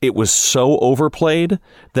 and it was so overplayed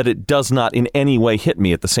that it does not in any way hit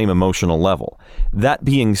me at the same emotional level. That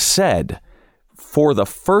being said, for the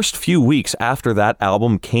first few weeks after that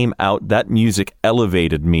album came out, that music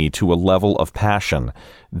elevated me to a level of passion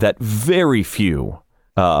that very few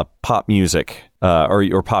pop music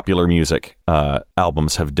or popular music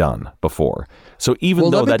albums have done before. So even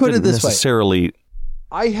though that didn't necessarily...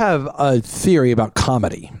 I have a theory about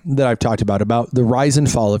comedy that I've talked about the rise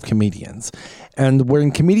and fall of comedians. And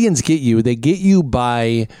when comedians get you, they get you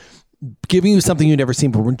by giving you something you've never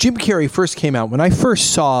seen before. When Jim Carrey first came out, when I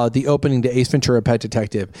first saw the opening to Ace Ventura: Pet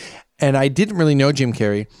Detective, and I didn't really know Jim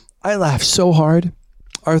Carrey, I laughed so hard.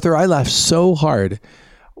 Arthur, I laughed so hard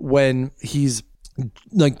when he's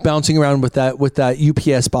like bouncing around with that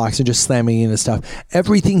UPS box and just slamming into stuff.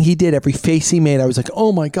 Everything he did, every face he made, I was like,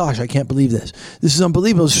 oh my gosh, I can't believe this. This is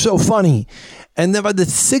unbelievable. It's so funny. And then by the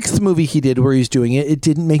 6th movie he did where he's doing it, it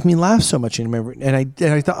didn't make me laugh so much anymore. And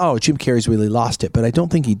I thought, oh, Jim Carrey's really lost it, but I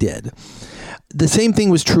don't think he did. The same thing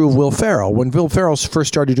was true of Will Ferrell. When Will Ferrell first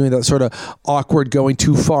started doing that sort of awkward, going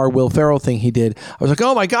too far Will Ferrell thing he did, I was like,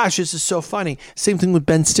 oh my gosh, this is so funny. Same thing with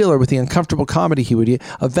Ben Stiller with the uncomfortable comedy he would do.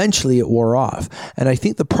 Eventually it wore off. And I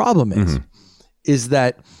think the problem is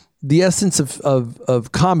that the essence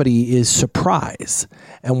of comedy is surprise.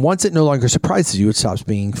 And once it no longer surprises you, it stops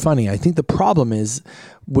being funny. I think the problem is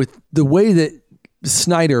with the way that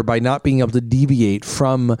Snyder, by not being able to deviate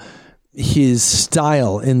from his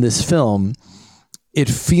style in this film, it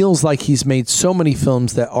feels like he's made so many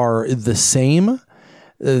films that are the same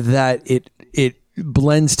that it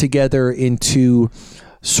blends together into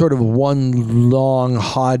sort of one long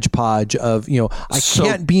hodgepodge of, I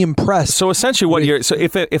can't be impressed. So essentially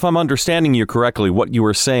if I'm understanding you correctly, what you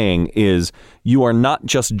were saying is you are not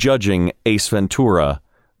just judging Ace Ventura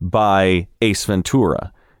by Ace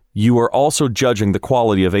Ventura. You are also judging the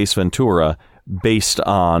quality of Ace Ventura based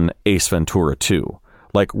on Ace Ventura 2.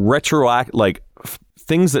 Like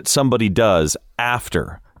things that somebody does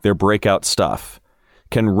after their breakout stuff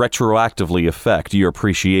can retroactively affect your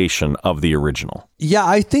appreciation of the original. Yeah,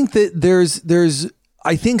 I think that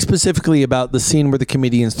I think specifically about the scene where the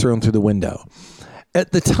comedian's thrown through the window.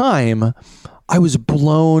 At the time, I was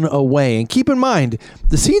blown away. And keep in mind,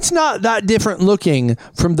 the scene's not that different looking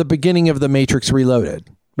from the beginning of The Matrix Reloaded,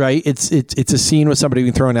 right? It's a scene with somebody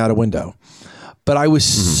being thrown out a window. But I was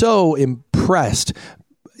so impressed,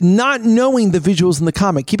 not knowing the visuals in the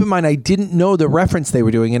comic. Keep in mind, I didn't know the reference they were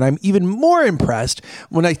doing. And I'm even more impressed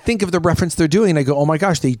when I think of the reference they're doing. And I go, oh my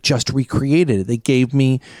gosh, they just recreated it. They gave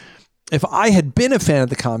me, if I had been a fan of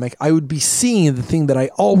the comic, I would be seeing the thing that I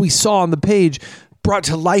always saw on the page brought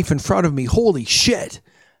to life in front of me. Holy shit.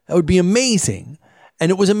 That would be amazing. And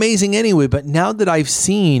it was amazing anyway. But now that I've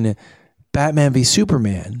seen Batman v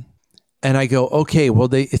Superman, and I go, okay, well,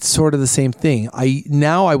 it's sort of the same thing. I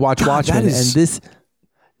watch Watchmen, and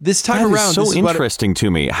this time around, so interesting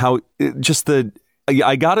to me. How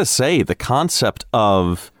I gotta say, the concept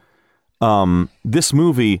of this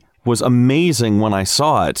movie was amazing when I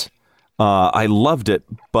saw it. I loved it,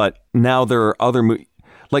 but now there are other movies,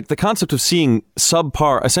 like the concept of seeing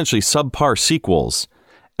essentially subpar sequels.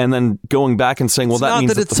 And then going back and saying, well, that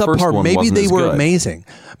means that the first one wasn't as good. Maybe they were amazing.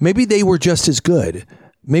 Maybe they were just as good.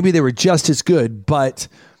 But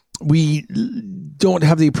we don't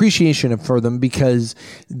have the appreciation for them because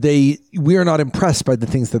we are not impressed by the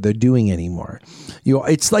things that they're doing anymore.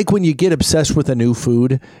 It's like when you get obsessed with a new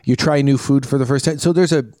food, you try new food for the first time. So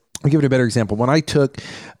I'll give it a better example. When I took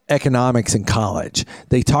economics in college,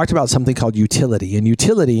 they talked about something called utility. And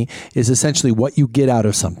utility is essentially what you get out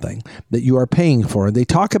of something that you are paying for. And they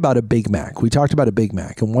talk about a Big Mac. We talked about a Big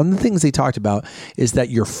Mac. And one of the things they talked about is that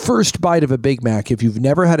your first bite of a Big Mac, if you've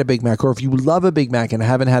never had a Big Mac, or if you love a Big Mac and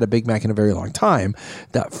haven't had a Big Mac in a very long time,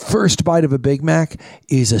 that first bite of a Big Mac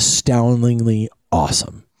is astoundingly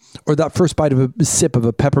awesome. Or that first bite of a sip of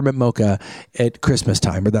a peppermint mocha at Christmas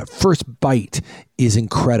time, or that first bite is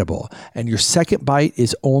incredible. And your second bite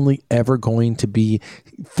is only ever going to be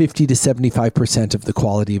 50 to 75% of the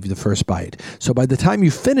quality of the first bite. So by the time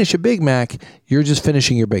you finish a Big Mac, you're just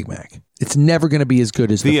finishing your Big Mac. It's never going to be as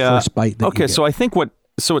good as the first bite that you get. So I think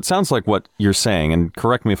so it sounds like what you're saying, and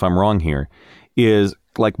correct me if I'm wrong here, is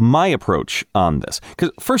like my approach on this.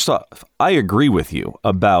 Because first off, I agree with you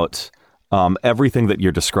about everything that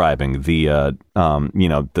you're describing, the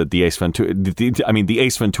Ace Ventura, the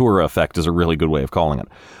Ace Ventura effect is a really good way of calling it.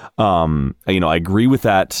 I agree with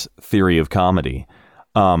that theory of comedy.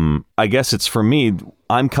 I guess it's, for me,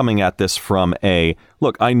 I'm coming at this from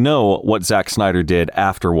look, I know what Zack Snyder did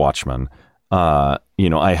after Watchmen. I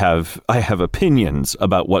have opinions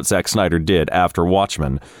about what Zack Snyder did after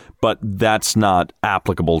Watchmen, but that's not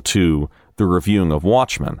applicable to the reviewing of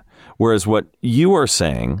Watchmen. Whereas what you are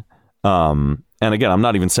saying, and again, I'm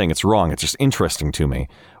not even saying it's wrong, it's just interesting to me.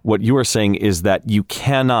 What you are saying is that you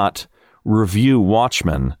cannot review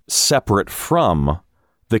Watchmen separate from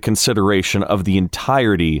the consideration of the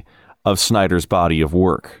entirety of Snyder's body of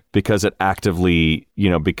work, because it actively,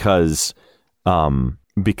 because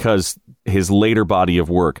his later body of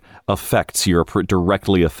work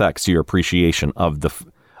directly affects your appreciation of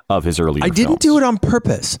his earlier films. I didn't do it on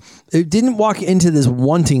purpose. It didn't walk into this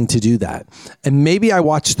wanting to do that. And maybe I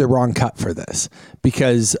watched the wrong cut for this,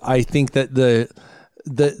 because I think that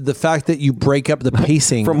the fact that you break up the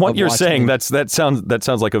pacing from what you're saying, that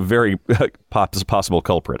sounds like a very possible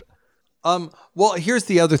culprit. Well, here's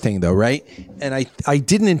the other thing, though, right? And I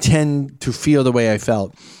didn't intend to feel the way I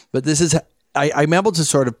felt, but this is I'm able to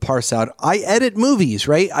sort of parse out. I edit movies,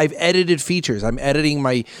 right? I've edited features. I'm editing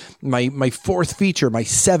my fourth feature, my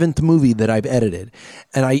seventh movie that I've edited,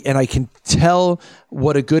 and I can tell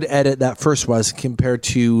what a good edit that first was compared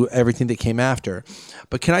to everything that came after.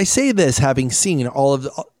 But can I say this, having seen all of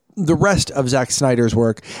the rest of Zack Snyder's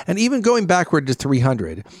work, and even going backward to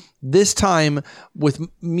 300, this time with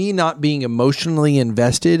me not being emotionally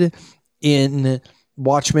invested in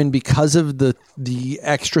Watchmen because of the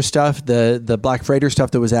extra stuff, the Black Freighter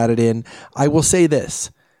stuff that was added in, I will say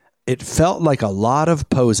this. It felt like a lot of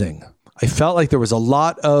posing. I felt like there was a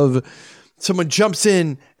lot of someone jumps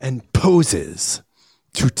in and poses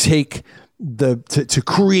to take to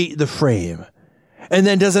create the frame, and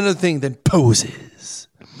then does another thing, then poses.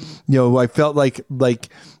 I felt like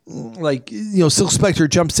Silk Spectre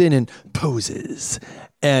jumps in and poses.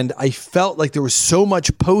 And I felt like there was so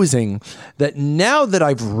much posing that now that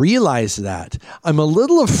I've realized that, I'm a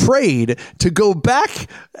little afraid to go back,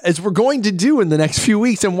 as we're going to do in the next few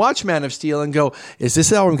weeks, and watch Man of Steel and go, is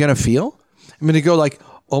this how I'm going to feel? I'm going to go like,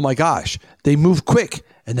 oh my gosh, they move quick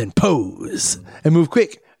and then pose, and move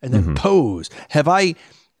quick and then pose. Have I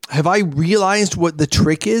realized what the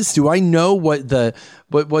trick is? Do I know what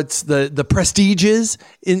what's the prestige is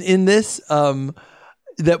in this?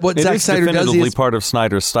 That what Zack Snyder does is definitively part of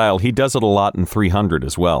Snyder's style. He does it a lot in 300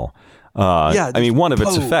 as well. I mean, one of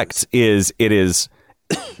its effects is it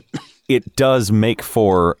does make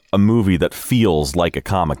for a movie that feels like a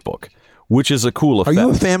comic book, which is a cool effect. Are you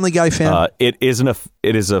a Family Guy fan? It is an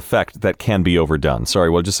effect that can be overdone. Sorry,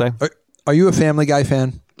 what did you say? Are you a Family Guy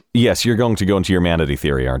fan? Yes, you're going to go into your Manatee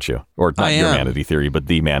theory, aren't you? Or not your Manatee theory, but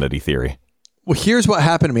the Manatee theory. Well, here's what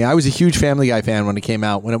happened to me. I was a huge Family Guy fan when it came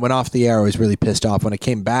out. When it went off the air, I was really pissed off. When it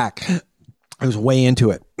came back, I was way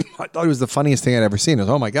into it. I thought it was the funniest thing I'd ever seen. I was,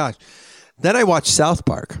 oh my gosh. Then I watched South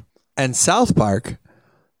Park, and South Park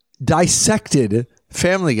dissected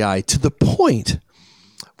Family Guy to the point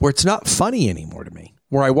where it's not funny anymore to me.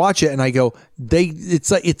 Where I watch it and I go,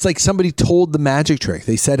 it's like somebody told the magic trick.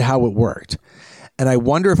 They said how it worked. And I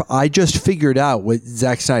wonder if I just figured out what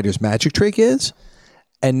Zack Snyder's magic trick is.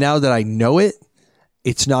 And now that I know it,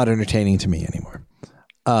 it's not entertaining to me anymore.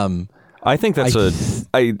 I think that's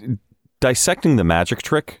dissecting the magic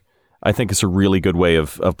trick. I think is a really good way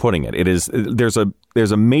of putting it. It is there's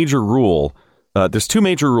a major rule. There's two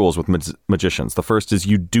major rules with magicians. The first is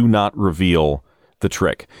you do not reveal the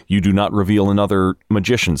trick. You do not reveal another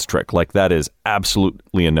magician's trick. Like that is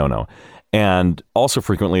absolutely a no-no. And also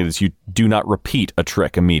frequently it is you do not repeat a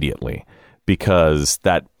trick immediately, because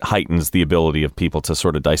that heightens the ability of people to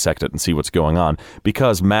sort of dissect it and see what's going on,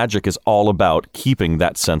 because magic is all about keeping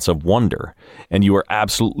that sense of wonder. And you are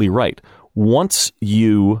absolutely right. Once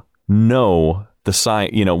you know the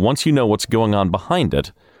science, once you know what's going on behind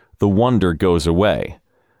it, the wonder goes away.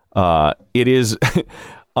 It is,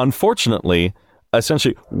 unfortunately,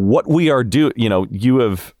 essentially what we are doing.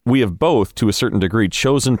 We have both, to a certain degree,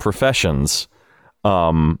 chosen professions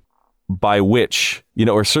by which,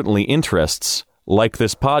 or certainly interests like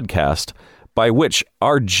this podcast, by which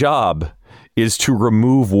our job is to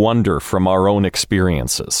remove wonder from our own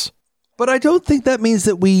experiences. But I don't think that means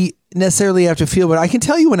that we necessarily have to feel, but I can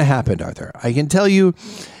tell you when it happened, Arthur. I can tell you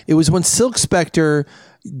it was when Silk Spectre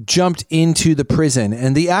jumped into the prison,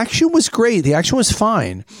 and the action was great. The action was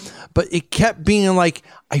fine, but it kept being like,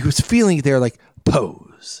 I was feeling there like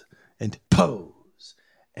pose and pose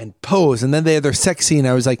and pose. And then they had their sex scene.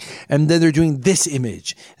 I was like, and then they're doing this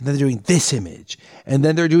image, and then they're doing this image, and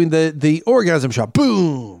then they're doing the orgasm shot.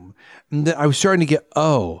 Boom. And then I was starting to get,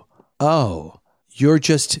 you're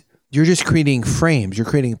just creating frames. You're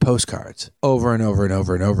creating postcards over and over and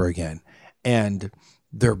over and over again. And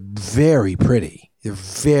they're very pretty. They're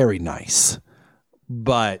very nice.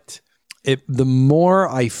 But the more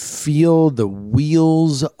I feel the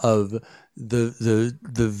wheels of the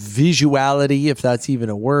visuality, if that's even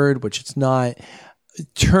a word, which it's not,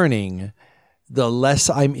 turning, the less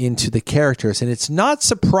I'm into the characters. And it's not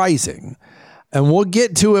surprising, and we'll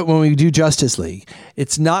get to it when we do Justice League.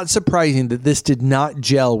 It's not surprising that this did not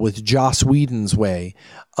gel with Joss Whedon's way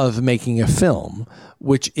of making a film,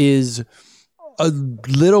 which is a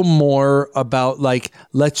little more about like,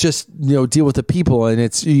 let's just, deal with the people. And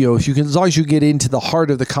it's, if you can, as long as you get into the heart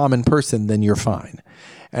of the common person, then you're fine.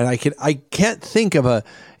 And I can't think of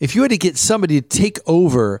if you had to get somebody to take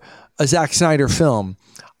over a Zack Snyder film,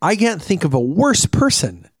 I can't think of a worse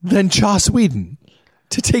person than Joss Whedon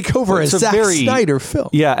to take over a Zack Snyder film.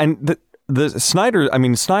 Yeah. And the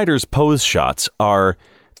Snyder's pose shots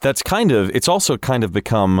it's also kind of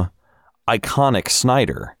become iconic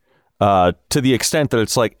Snyder. to the extent that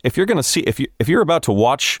it's like, if you're about to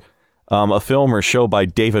watch a film or show by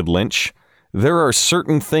David Lynch, there are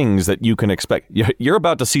certain things that you can expect. You're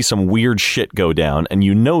about to see some weird shit go down, and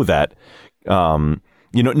you know that.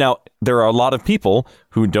 Now there are a lot of people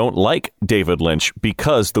who don't like David Lynch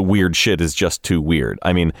because the weird shit is just too weird.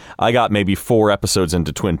 I mean, I got maybe 4 episodes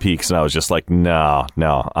into Twin Peaks, and I was just like, no,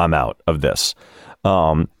 I'm out of this.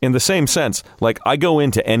 In the same sense, like, I go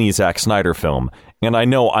into any Zack Snyder film, and I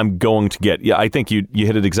know I'm going to get. Yeah, I think you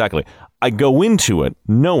hit it exactly. I go into it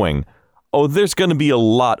knowing, oh, there's going to be a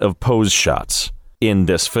lot of pose shots in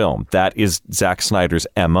this film. That is Zack Snyder's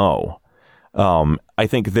MO. I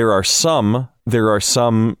think there are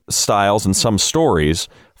some styles and some stories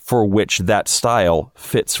for which that style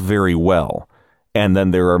fits very well, and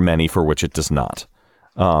then there are many for which it does not.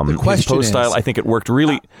 His pose style, I think it worked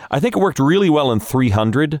really well in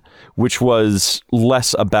 300, which was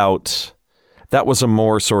less about. That was a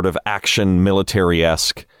more sort of action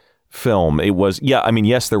military-esque film. It was,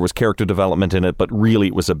 yes, there was character development in it, but really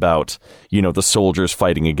it was about, the soldiers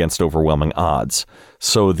fighting against overwhelming odds.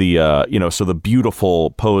 So the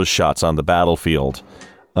beautiful pose shots on the battlefield,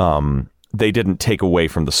 they didn't take away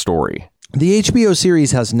from the story. The HBO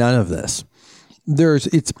series has none of this.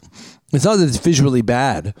 It's not that it's visually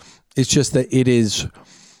bad. It's just that it is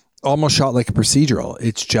almost shot like a procedural.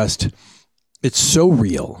 It's so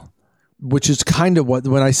real, which is kind of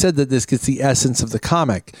when I said that this gets the essence of the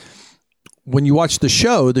comic. When you watch the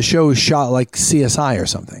show is shot like CSI or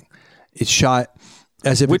something. It's shot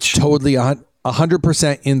as if it's totally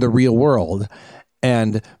 100% in the real world,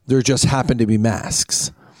 and there just happen to be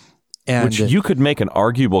masks. And which you could make an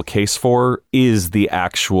arguable case for is the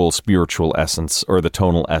actual spiritual essence or the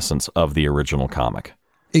tonal essence of the original comic.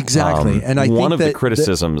 Exactly. And I think one of the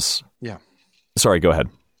criticisms. Yeah. Sorry, go ahead.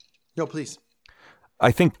 No, please. I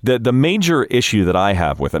think the major issue that I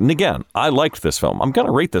have with it, and again, I liked this film. I'm going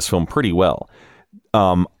to rate this film pretty well.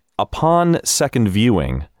 Upon second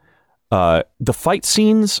viewing, the fight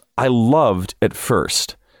scenes I loved at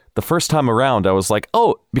first. The first time around, I was like,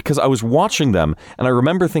 oh, because I was watching them, and I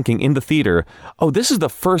remember thinking in the theater, oh, this is the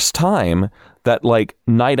first time that, like,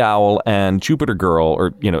 Night Owl and Jupiter Girl,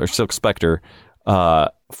 or Silk Spectre,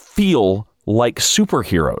 feel like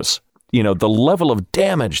superheroes. The level of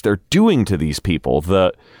damage they're doing to these people,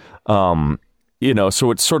 so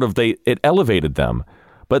it's sort of, it elevated them.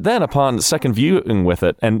 But then upon second viewing with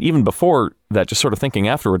it, and even before that, just sort of thinking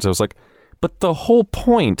afterwards, I was like, but the whole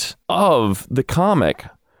point of the comic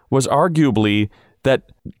was arguably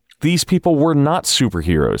that these people were not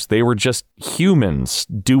superheroes. They were just humans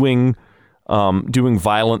doing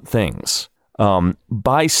violent things.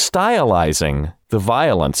 By stylizing the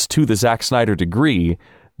violence to the Zack Snyder degree,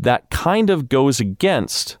 that kind of goes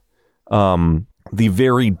against the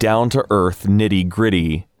very down-to-earth,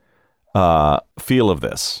 nitty-gritty feel of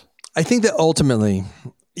this. I think that ultimately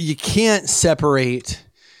you can't separate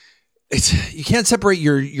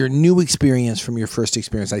your new experience from your first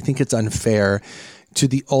experience. I think it's unfair to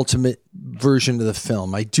the ultimate version of the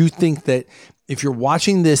film. I do think that if you're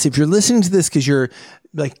watching this, if you're listening to this because you're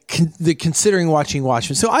like considering watching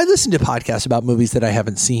Watchmen. So I listen to podcasts about movies that I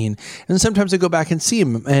haven't seen, and sometimes I go back and see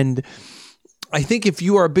them. And I think if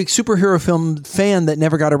you are a big superhero film fan that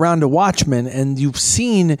never got around to Watchmen, and you've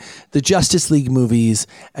seen the Justice League movies,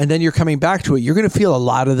 and then you're coming back to it, you're going to feel a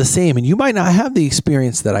lot of the same, and you might not have the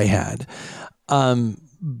experience that I had.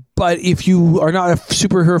 But if you are not a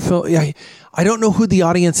superhero film, I don't know who the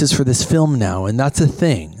audience is for this film now, and that's a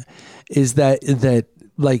thing. Is that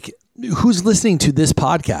like, who's listening to this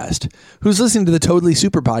podcast? Who's listening to the Totally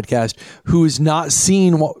Super podcast who has not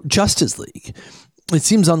seen Justice League? It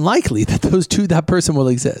seems unlikely that that person will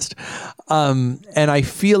exist. And I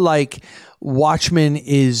feel like Watchmen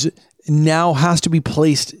has to be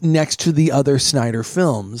placed next to the other Snyder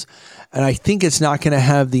films. And I think it's not going to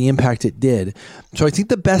have the impact it did. So I think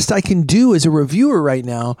the best I can do as a reviewer right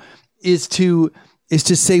now is to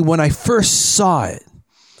say, when I first saw it,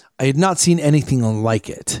 I had not seen anything like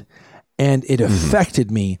it. And it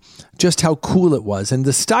affected me just how cool it was. And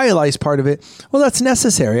the stylized part of it, well, that's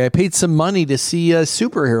necessary. I paid some money to see a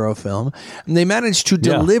superhero film, and they managed to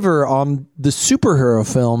deliver on the superhero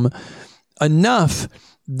film enough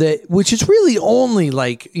which is really only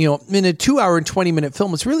like, in a 2 hour and 20-minute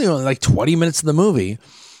film, it's really only like 20 minutes of the movie.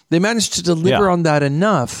 They managed to deliver on that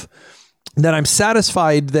enough that I'm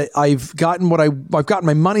satisfied that I've gotten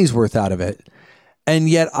my money's worth out of it. And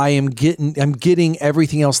yet I'm getting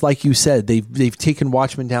everything else, like you said. They've taken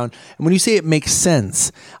Watchmen down. And when you say it makes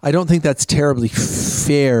sense, I don't think that's terribly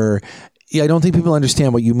fair. I don't think people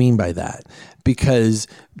understand what you mean by that, because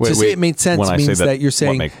say it made sense means that you're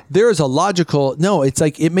saying there is a logical, no, it's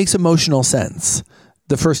like it makes emotional sense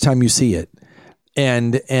the first time you see it.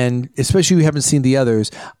 And especially if you haven't seen the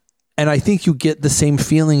others. And I think you get the same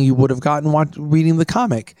feeling you would have gotten reading the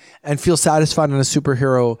comic and feel satisfied on a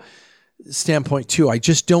superhero standpoint too. I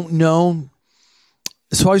just don't know.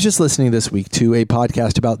 So I was just listening this week to a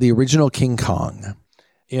podcast about the original King Kong,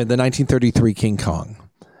 the 1933 King Kong.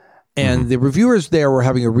 And the reviewers there were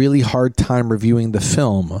having a really hard time reviewing the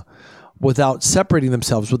film without separating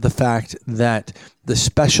themselves with the fact that the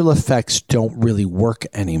special effects don't really work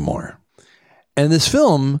anymore. And this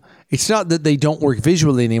film, it's not that they don't work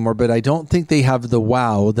visually anymore, but I don't think they have the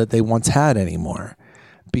wow that they once had anymore,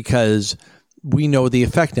 because we know the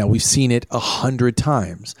effect now. We've seen it 100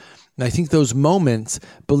 times. And I think those moments,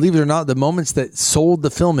 believe it or not, the moments that sold the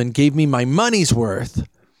film and gave me my money's worth,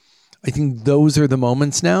 I think those are the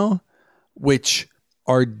moments now which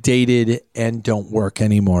are dated and don't work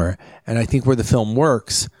anymore. And I think where the film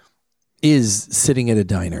works is sitting at a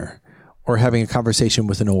diner or having a conversation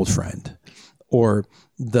with an old friend. Or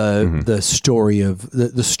the story of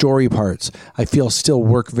the story parts, I feel still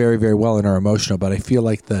work very, very well and are emotional. But I feel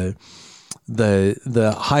like the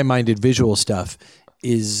high-minded visual stuff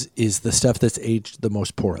is the stuff that's aged the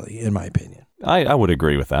most poorly, in my opinion. I would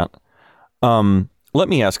agree with that. Let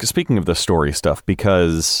me ask, speaking of the story stuff,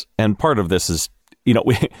 because, and part of this is,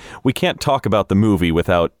 we can't talk about the movie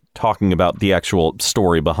without talking about the actual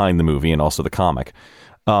story behind the movie and also the comic.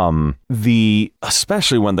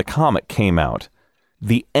 Especially when the comic came out,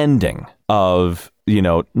 the ending of,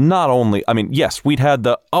 not only, yes, we'd had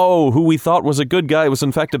who we thought was a good guy was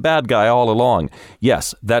in fact a bad guy all along.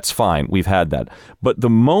 Yes, that's fine. We've had that. But the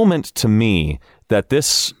moment to me that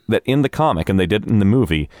in the comic, and they did it in the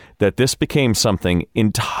movie, that this became something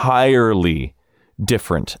entirely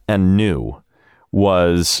different and new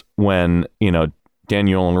was when,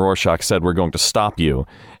 Daniel and Rorschach said, "We're going to stop you."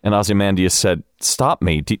 And Ozymandias said, "Stop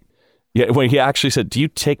me." When he actually said, "Do you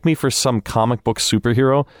take me for some comic book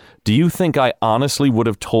superhero? Do you think I honestly would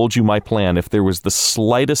have told you my plan if there was the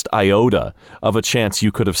slightest iota of a chance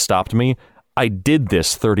you could have stopped me? I did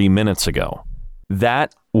this 30 minutes ago."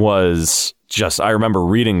 That was just, I remember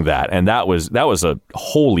reading that, and that was a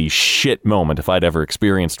holy shit moment if I'd ever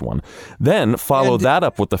experienced one. Then follow that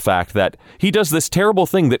up with the fact that he does this terrible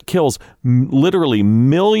thing that kills literally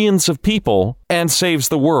millions of people and saves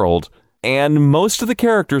the world. And most of the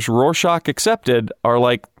characters, Rorschach accepted, are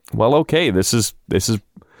like, well, okay, this is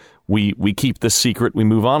we keep this secret, we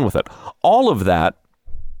move on with it. All of that,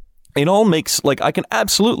 it all makes, I can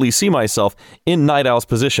absolutely see myself in Night Owl's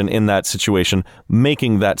position in that situation,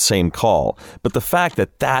 making that same call. But the fact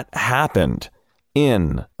that happened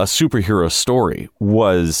in a superhero story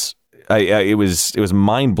was, it was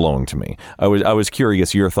mind blowing to me. I was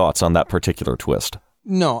curious your thoughts on that particular twist.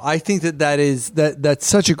 No, I think that's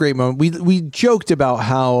such a great moment. We joked about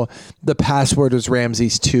how the password was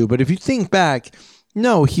Ramses too, but if you think back,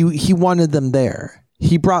 no, he wanted them there.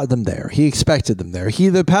 He brought them there. He expected them there.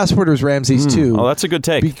 The password was Ramses too. Oh, that's a good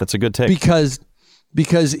take. That's a good take.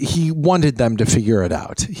 Because he wanted them to figure it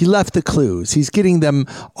out. He left the clues. He's getting them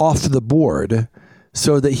off the board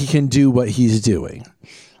so that he can do what he's doing.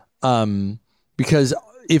 Because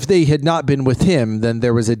if they had not been with him, then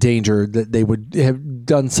there was a danger that they would have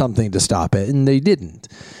done something to stop it, and they didn't.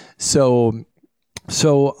 So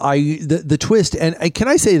the twist, and can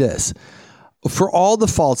I say this? For all the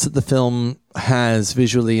faults that the film has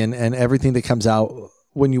visually and everything that comes out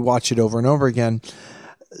when you watch it over and over again,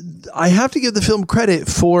 I have to give the film credit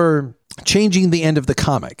for changing the end of the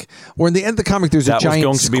comic. Where in the end of the comic, there's a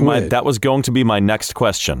giant squid. That was going to be my next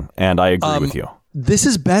question, and I agree with you. This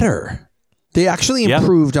is better. They actually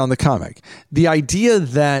improved on the comic. The idea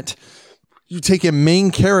that you take a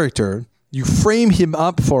main character, you frame him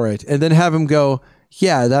up for it, and then have him go,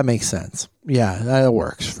 yeah, that makes sense. Yeah, that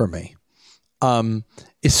works for me.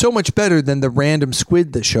 Is so much better than the random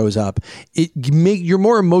squid that shows up. You're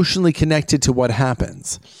more emotionally connected to what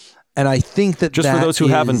happens, and I think that just for those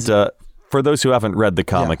who haven't read the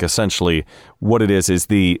comic, essentially what it is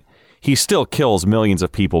he still kills millions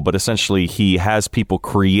of people, but essentially he has people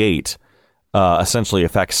create essentially a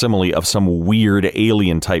facsimile of some weird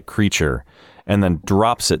alien type creature, and then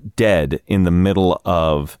drops it dead in the middle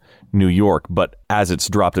of New York. But as it's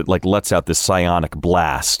dropped, it lets out this psionic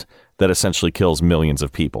blast that essentially kills millions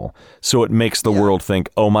of people. So it makes the world think,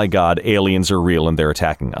 oh my God, aliens are real and they're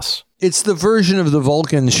attacking us. It's the version of the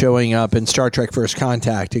Vulcans showing up in Star Trek First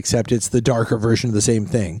Contact, except it's the darker version of the same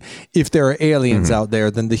thing. If there are aliens out there,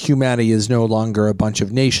 then the humanity is no longer a bunch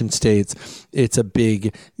of nation states. It's a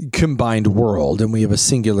big combined world, and we have a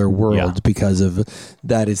singular world because of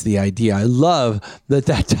that is the idea. I love that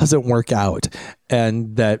doesn't work out,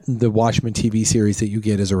 and that the Watchmen TV series that you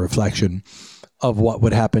get is a reflection of what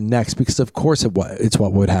would happen next, because of course it's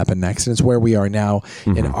what would happen next, and it's where we are now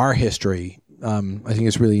in our history. I think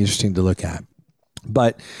it's really interesting to look at.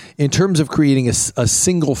 But in terms of creating a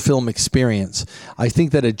single film experience, I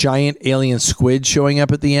think that a giant alien squid showing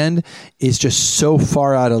up at the end is just so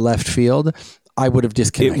far out of left field. I would have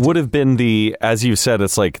disconnected. It would have been as you said,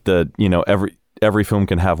 it's like every film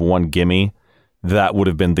can have one gimme. That would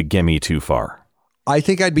have been the gimme too far. I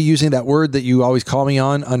think I'd be using that word that you always call me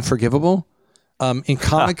on, unforgivable. In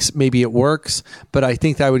comics, maybe it works, but I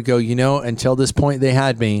think that I would go, until this point they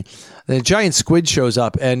had me. The giant squid shows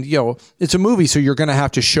up, and, it's a movie, so you're going to have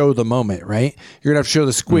to show the moment, right? You're going to have to show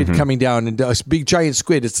the squid coming down, and a big giant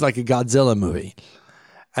squid. It's like a Godzilla movie.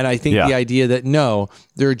 And I think the idea that, no,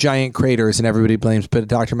 there are giant craters and everybody blames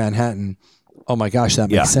Dr. Manhattan. Oh my gosh, that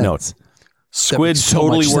makes sense. No, squid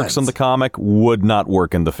totally works in the comic, would not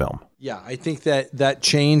work in the film. Yeah, I think that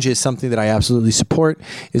change is something that I absolutely support,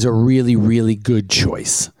 is a really, really good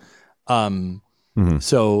choice. So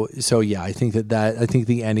yeah, I think I think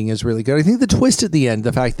the ending is really good. I think the twist at the end,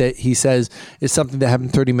 the fact that he says is something that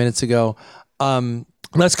happened 30 minutes ago.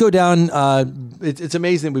 Let's go down. It's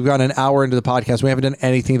amazing. We've gone an hour into the podcast. We haven't done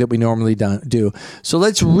anything that we normally do. So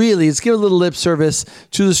let's give a little lip service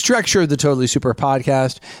to the structure of the Totally Super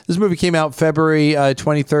podcast. This movie came out February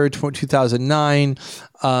 23rd, 2009.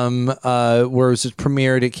 Where it was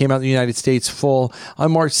premiered. It came out in the United States full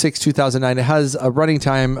on March 6, 2009. It has a running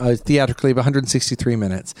time theatrically of 163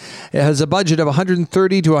 minutes. It has a budget of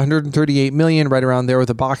 130 to 138 million, right around there,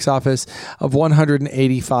 with a box office of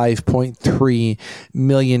 $185.3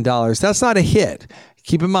 million. That's not a hit.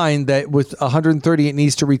 Keep in mind that with 130, it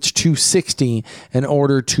needs to reach 260 in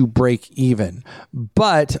order to break even.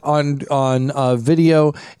 But on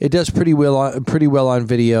video, it does pretty well on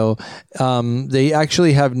video. They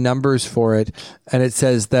actually have numbers for it, and it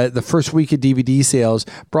says that the first week of DVD sales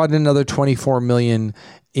brought in another 24 million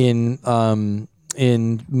in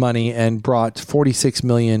money and brought 46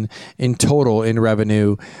 million in total in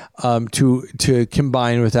revenue to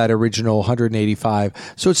combine with that original 185.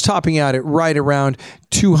 So it's topping out at right around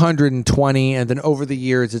 220, and then over the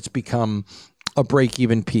years it's become a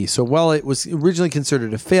break-even piece. So while it was originally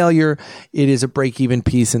considered a failure, it is a break-even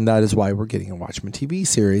piece, and that is why we're getting a Watchmen TV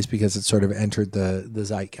series, because it sort of entered the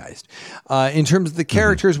zeitgeist. In terms of the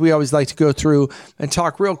characters, we always like to go through and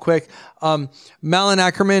talk real quick. Malin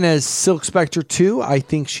Ackerman as Silk Spectre 2, I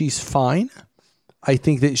think she's fine. I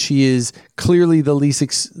think that she is clearly the least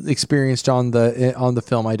experienced on the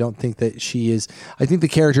film. I don't think that she is. I think the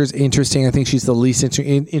character is interesting. I think she's the least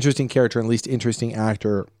interesting character and least interesting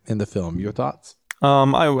actor in the film. Your thoughts?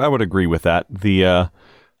 I would agree with that.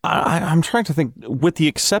 I'm trying to think, with the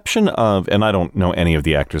exception of, and I don't know any of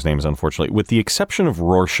the actors' names, unfortunately, with the exception of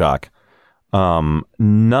Rorschach,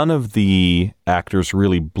 none of the actors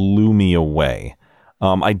really blew me away.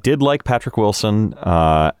 I did like Patrick Wilson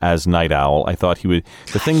as Night Owl. I thought he would.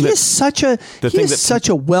 Such a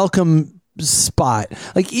welcome spot.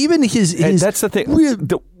 Like even his that's the thing.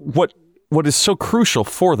 What is so crucial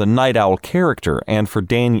for the Night Owl character and for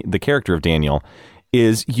the character of Daniel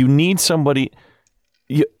is you need somebody.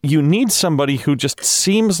 You need somebody who just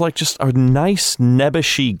seems like just a nice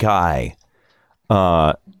nebbishy guy,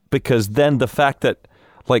 because then the fact that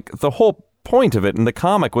like the whole point of it in the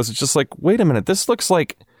comic was just like, wait a minute, this looks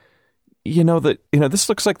like, this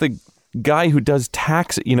looks like the guy who does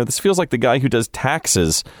taxes. This feels like the guy who does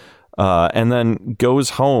taxes, and then goes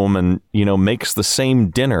home and makes the same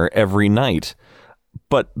dinner every night.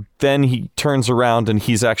 But then he turns around and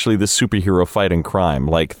he's actually the superhero fighting crime.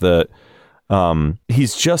 Like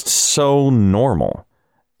he's just so normal,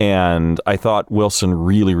 and I thought Wilson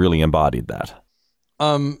really, really embodied that.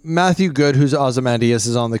 Matthew Good, who's Ozymandias,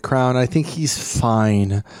 is on The Crown. I think he's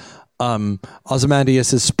fine.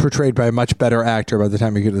 Ozymandias is portrayed by a much better actor by the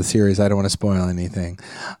time you get to the series. I don't want to spoil anything.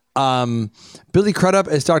 Billy Crudup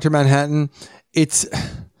as Dr. Manhattan.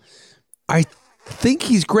 I think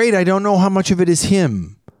he's great. I don't know how much of it is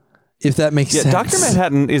him, if that makes sense. Dr.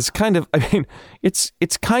 Manhattan is kind of,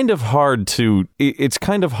 it's kind of hard to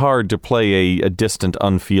play a distant,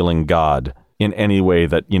 unfeeling god in any way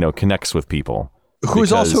that, connects with people.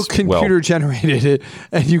 Who's also computer generated,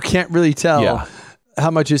 and you can't really tell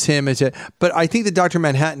how much is him. But I think that Dr.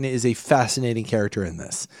 Manhattan is a fascinating character in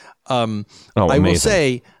this. I will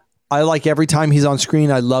say, I like every time he's on screen.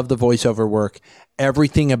 I love the voiceover work.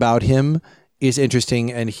 Everything about him is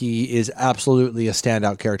interesting, and he is absolutely a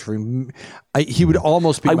standout character. He would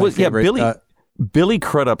almost be my favorite. Yeah, Billy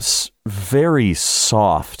Crudup's very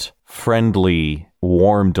soft, friendly,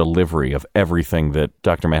 warm delivery of everything that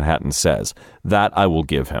Dr. Manhattan says, that I will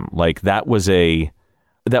give him. Like, that was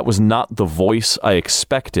not the voice I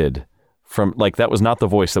expected from, like, that was not the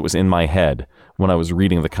voice that was in my head when I was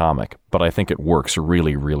reading the comic, but I think it works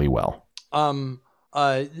really, really well.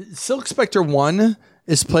 Silk Spectre 1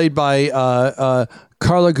 is played by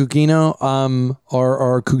Carla Gugino,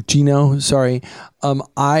 or Gugino, sorry.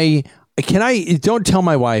 Don't tell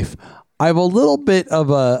my wife, I have a little bit of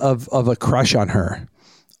a crush on her,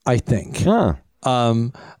 I think. Huh.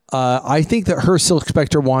 I think that her Silk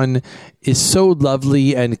Spectre 1 is so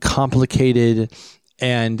lovely and complicated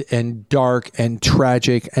and dark and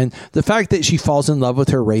tragic, and the fact that she falls in love with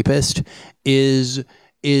her rapist is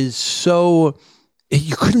so,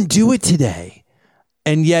 you couldn't do it today,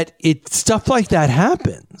 and yet stuff like that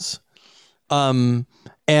happens, and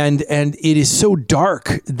it is so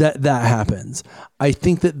dark that happens. I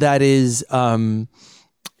think that is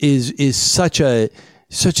such an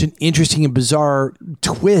interesting and bizarre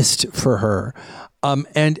twist for her,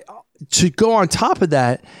 and to go on top of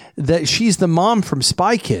that she's the mom from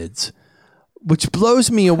Spy Kids, which blows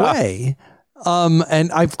me away.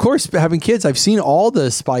 And of course, having kids, I've seen all the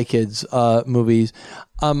Spy Kids movies.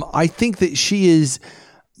 I think that she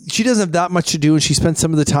doesn't have that much to do, and she spends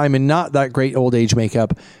some of the time in not that great old age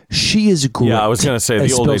makeup. She is great. Yeah, I was going to say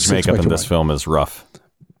the old age makeup in this film is rough.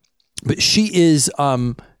 But she's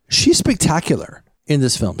spectacular in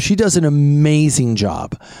this film. She does an amazing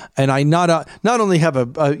job, and I not only have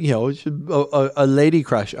a lady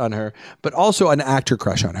crush on her, but also an actor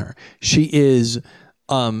crush on her. She is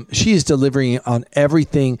delivering on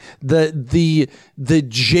everything. The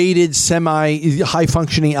jaded, semi high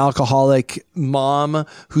functioning alcoholic mom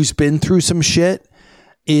who's been through some shit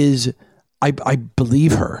is, I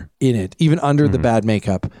believe her in it, even under the bad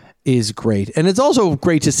makeup. Is great. And it's also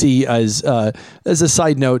great to see, as a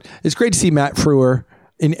side note, it's great to see Matt Frewer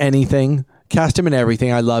in anything. Cast him in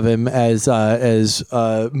everything. I love him as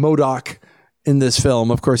MODOK in this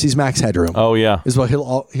film. Of course, he's Max Headroom. Oh yeah, is what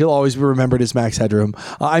he'll always be remembered as Max Headroom.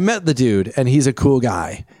 I met the dude, and he's a cool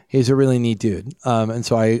guy. He's a really neat dude, and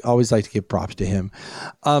so I always like to give props to him.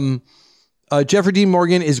 Jeffrey Dean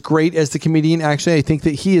Morgan is great as the comedian. Actually, I think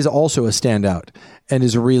that he is also a standout and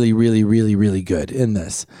is really, really, really, really good in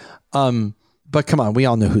this. But come on, we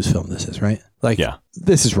all know whose film this is, right? Like, yeah.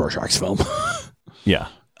 This is Rorschach's film. Yeah.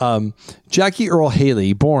 Jackie Earle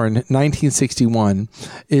Haley, born 1961,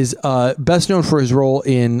 is best known for his role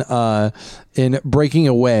in Breaking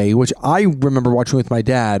Away, which I remember watching with my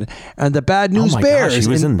dad, and The Bad News Bears. Gosh, he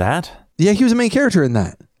was in that? Yeah, he was a main character in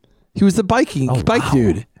that. He was the bike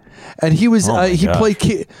dude. And he was he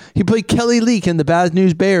played Kelly Leak in The Bad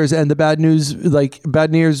News Bears and the Bad News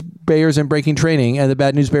Bears and Breaking Training and The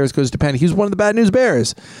Bad News Bears Goes to Penn. He was one of the Bad News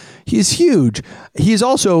Bears. He's huge. He's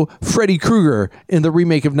also Freddy Krueger in the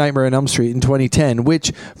remake of Nightmare on Elm Street in 2010,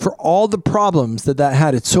 which, for all the problems that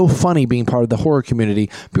had, it's so funny being part of the horror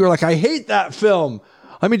community. People are like, I hate that film.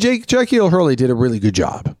 I mean, Jackie Earle Haley did a really good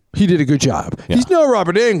job. He did a good job. Yeah. He's no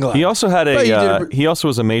Robert Englund. He also had he also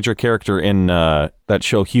was a major character in that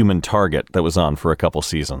show Human Target that was on for a couple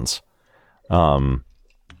seasons. He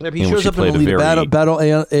shows up in the Battle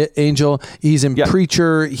Angel. He's in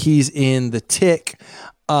Preacher. He's in The Tick.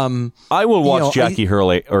 I will watch Jackie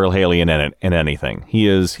Earle Haley in anything.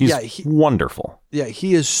 He's wonderful. Yeah,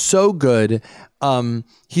 he is so good.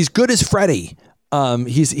 He's good as Freddy. What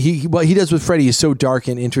he does with Freddy is so dark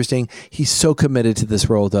and interesting. He's so committed to this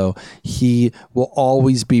role, though. He will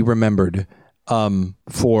always be remembered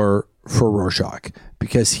for Rorschach,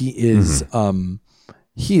 because he is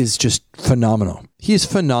just phenomenal. He is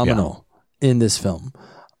phenomenal in this film.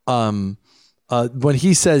 When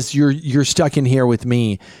he says you're stuck in here with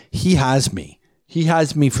me, he has me. He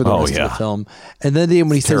has me for the rest of the film. And then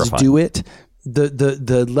when he says do it,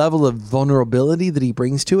 the level of vulnerability that he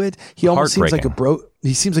brings to it, he almost seems like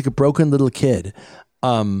a broken little kid.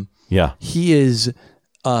 He is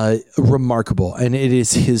remarkable, and it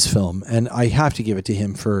is his film, and I have to give it to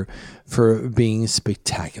him for being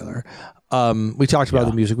spectacular. We talked about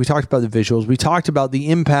the music, we talked about the visuals, we talked about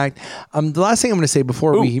the impact. The last thing I'm going to say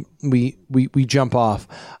before we jump off.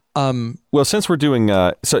 Well, since we're doing,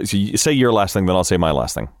 so you say your last thing, then I'll say my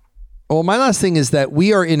last thing. Well, my last thing is that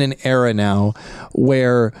we are in an era now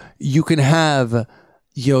where you can have,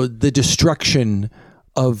 the destruction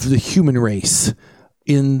of the human race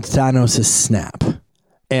in Thanos' snap,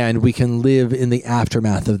 and we can live in the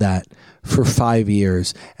aftermath of that for 5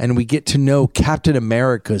 years, and we get to know Captain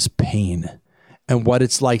America's pain and what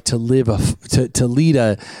it's like to live to lead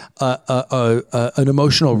an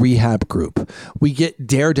emotional rehab group. We get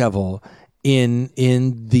Daredevil in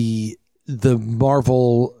the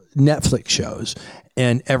Marvel Netflix shows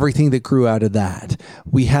and everything that grew out of that.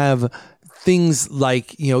 We have things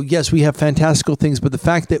like, yes, we have fantastical things, but the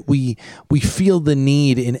fact that we feel the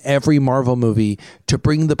need in every Marvel movie to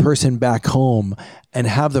bring the person back home and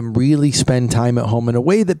have them really spend time at home in a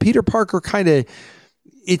way that Peter Parker kind of,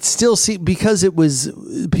 it's still because it was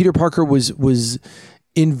Peter Parker was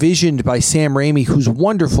envisioned by Sam Raimi, who's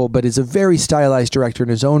wonderful, but is a very stylized director in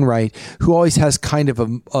his own right, who always has kind of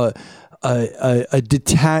a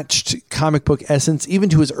detached comic book essence, even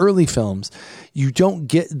to his early films. You don't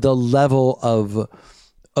get the level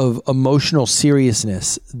of emotional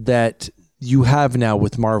seriousness that you have now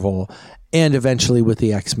with Marvel and eventually with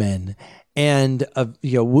the X-Men. And,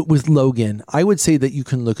 with Logan, I would say that you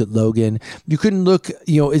can look at Logan. You can look,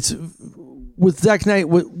 it's with Zack Snyder,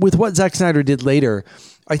 with what Zack Snyder did later.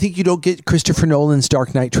 I think you don't get Christopher Nolan's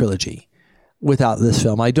Dark Knight trilogy without this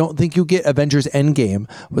film. I don't think you get Avengers Endgame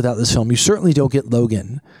without this film. You certainly don't get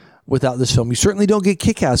Logan without this film. You certainly don't get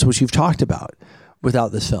Kick-Ass, which you've talked about,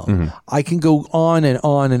 without this film. Mm-hmm. I can go on and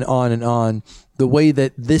on and on and on. The way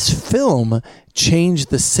that this film changed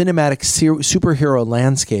the cinematic superhero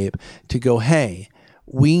landscape to go, hey,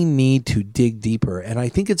 we need to dig deeper. And I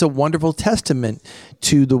think it's a wonderful testament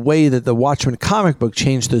to the way that the Watchmen comic book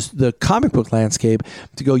changed the comic book landscape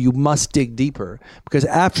to go, you must dig deeper. Because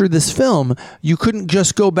after this film, you couldn't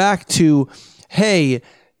just go back to, hey,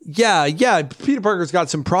 yeah, Peter Parker's got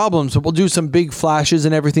some problems, but we'll do some big flashes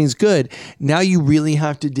and everything's good. Now you really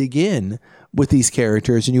have to dig in with these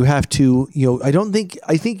characters, and you have to,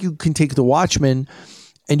 I think you can take the Watchmen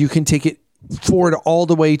and you can take it forward all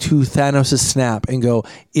the way to Thanos' snap and go,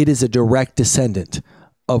 it is a direct descendant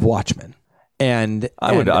of Watchmen. And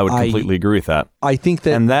I would completely agree with that. I think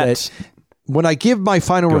that when I give my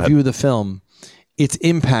final review of the film, its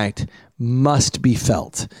impact must be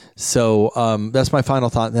felt. So that's my final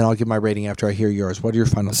thought, and then I'll give my rating after I hear yours. What are your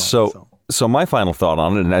final thoughts? So my final thought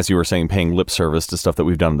on it, and as you were saying, paying lip service to stuff that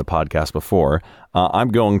we've done in the podcast before, I'm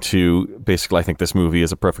going to basically, I think this movie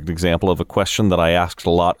is a perfect example of a question that I asked a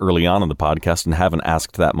lot early on in the podcast and haven't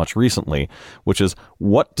asked that much recently, which is,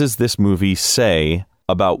 what does this movie say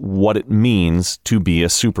about what it means to be a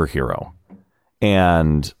superhero?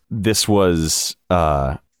 And this was,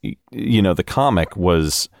 the comic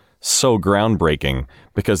was so groundbreaking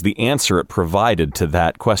because the answer it provided to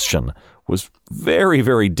that question was very,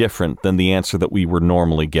 very different than the answer that we were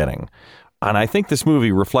normally getting. And I think this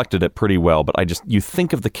movie reflected it pretty well, but you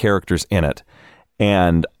think of the characters in it,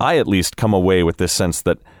 and I at least come away with this sense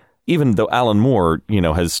that even though Alan Moore,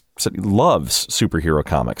 has said he loves superhero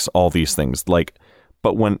comics, all these things,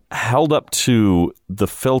 but when held up to the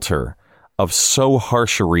filter of so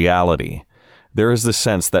harsh a reality, there is this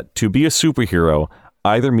sense that to be a superhero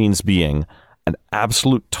either means being an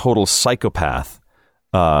absolute total psychopath,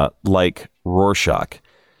 like Rorschach.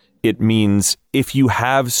 It means if you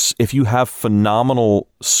have phenomenal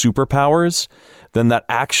superpowers, then that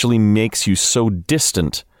actually makes you so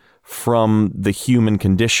distant from the human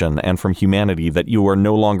condition and from humanity that you are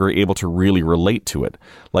no longer able to really relate to it,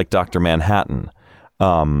 like Dr. Manhattan.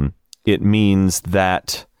 It means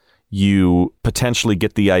that you potentially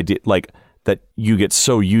get the idea, that you get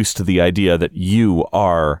so used to the idea that you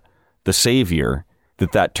are the savior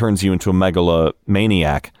that turns you into a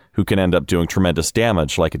megalomaniac who can end up doing tremendous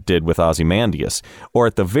damage like it did with Ozymandias. Or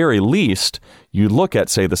at the very least, you look at,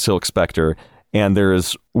 say, the Silk Spectre, and there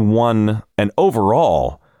is and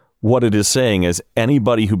overall, what it is saying is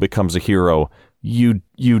anybody who becomes a hero, you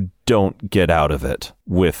don't get out of it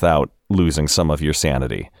without losing some of your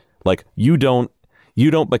sanity. You don't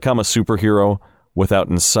become a superhero without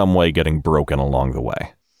in some way getting broken along the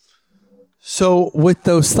way. So with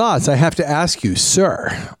those thoughts, I have to ask you,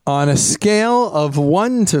 sir, on a scale of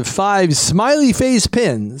 1 to 5 smiley face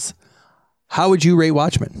pins, how would you rate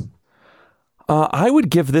Watchmen? I would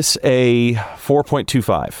give this a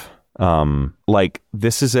 4.25.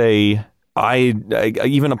 This is I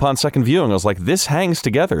even upon second viewing, I was like, this hangs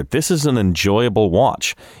together. This is an enjoyable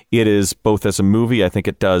watch. It is both as a movie, I think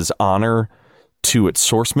it does honor to its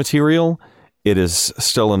source material. It is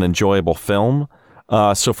still an enjoyable film.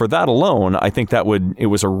 So for that alone, I think it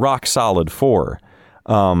was a rock solid 4.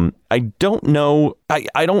 I don't know.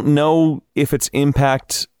 I don't know if its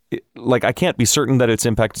impact, I can't be certain that its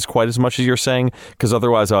impact is quite as much as you're saying, because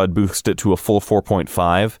otherwise I would boost it to a full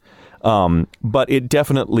 4.5. But it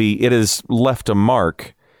has left a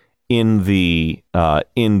mark in the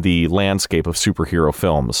landscape of superhero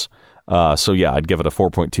films. So yeah, I'd give it a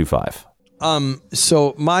 4.25.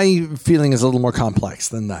 So my feeling is a little more complex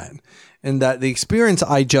than that. In that the experience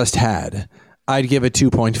I just had, I'd give it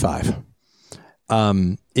 2.5.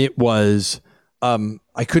 It was,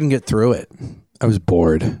 I couldn't get through it. I was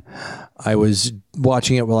bored. I was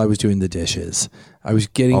watching it while I was doing the dishes. I was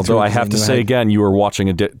getting Although I have to say again, you were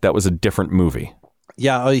watching that was a different movie.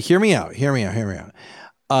 Yeah. Hear me out.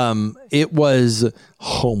 It was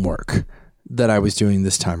homework that I was doing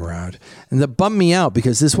this time around. And that bummed me out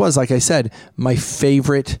because this was, like I said, my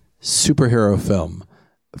favorite superhero film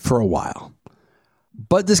for a while.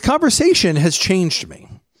 But this conversation has changed me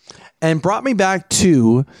and brought me back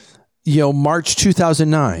to, March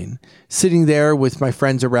 2009, sitting there with my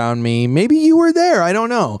friends around me. Maybe you were there. I don't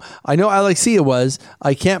know. I know Alexia was.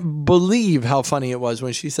 I can't believe how funny it was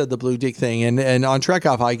when she said the blue dick thing. And on Trek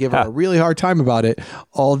Off, I give her a really hard time about it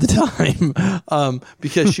all the time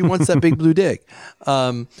because she wants that big blue dick.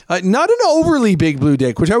 Not an overly big blue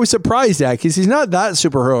dick, which I was surprised at because he's not that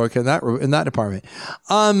super heroic in that department.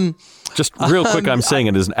 Just real quick, I'm saying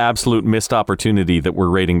it is an absolute missed opportunity that we're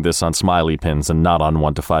rating this on smiley pins and not on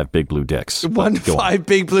 1 to 5 big blue dicks. 1 to 5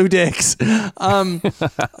 big blue dicks. I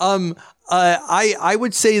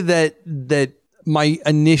would say that my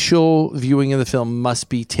initial viewing of the film must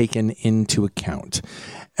be taken into account.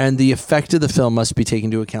 And the effect of the film must be taken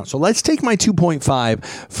into account. So let's take my 2.5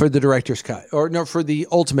 for the director's cut, for the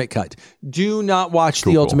ultimate cut. Do not watch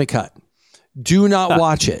the ultimate cut. Do not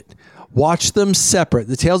watch it. Watch them separate.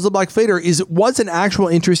 The Tales of the Black Fader was an actual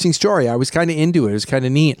interesting story. I was kind of into it. It was kind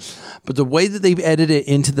of neat. But the way that they've edited it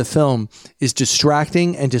into the film is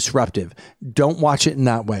distracting and disruptive. Don't watch it in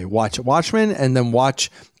that way. Watch Watchmen and then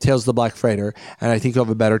watch Tales of the Black Fader, and I think you'll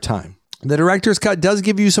have a better time. The director's cut does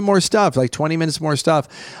give you some more stuff, like 20 minutes more stuff.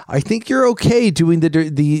 I think you're okay doing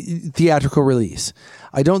the theatrical release.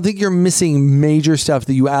 I don't think you're missing major stuff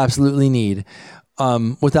that you absolutely need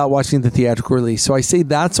without watching the theatrical release. So I say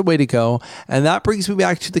that's a way to go. And that brings me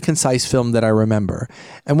back to the concise film that I remember.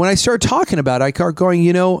 And when I start talking about it, I start going,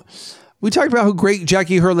 we talked about how great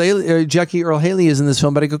Jackie Earle Haley is in this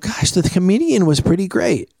film, but I go, gosh, the comedian was pretty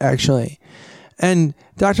great, actually. And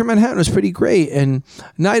Dr. Manhattan was pretty great. And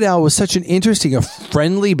Night Owl was such an interesting, a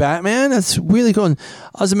friendly Batman. That's really cool. And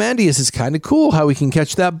Ozymandias is kind of cool how he can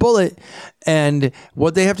catch that bullet. And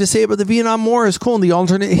what they have to say about the Vietnam War is cool. And the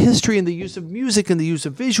alternate history and the use of music and the use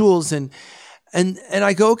of visuals. And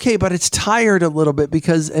I go, okay, but it's tired a little bit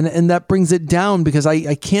because, and that brings it down because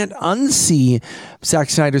I can't unsee Zack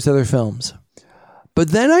Snyder's other films. But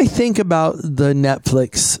then I think about the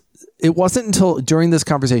Netflix. It wasn't until during this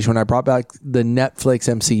conversation when I brought back the Netflix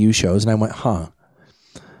MCU shows and I went,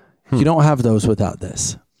 you don't have those without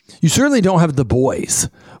this. You certainly don't have The Boys,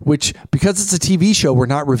 which because it's a TV show, we're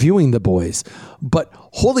not reviewing The Boys. But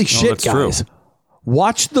holy shit, guys, true.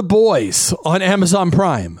 Watch The Boys on Amazon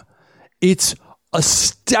Prime. It's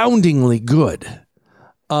astoundingly good.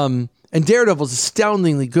 And Daredevil's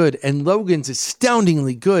astoundingly good. And Logan's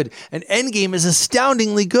astoundingly good. And Endgame is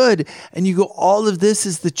astoundingly good. And you go, all of this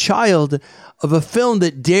is the child of a film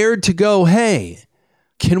that dared to go, hey,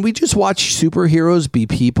 can we just watch superheroes be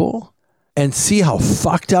people and see how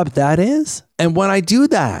fucked up that is? And when I do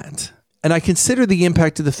that, and I consider the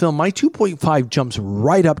impact of the film, my 2.5 jumps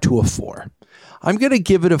right up to a 4. I'm going to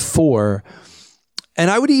give it a 4.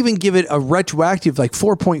 And I would even give it a retroactive, like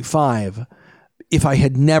 4.5, if I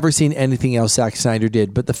had never seen anything else Zack Snyder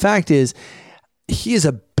did. But the fact is, he is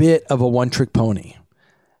a bit of a one-trick pony.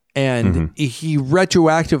 And he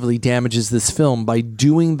retroactively damages this film by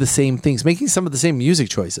doing the same things, making some of the same music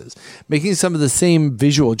choices, making some of the same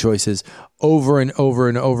visual choices over and over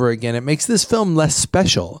and over again. It makes this film less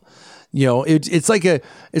special. It's like a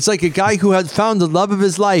guy who had found the love of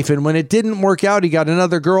his life, and when it didn't work out, he got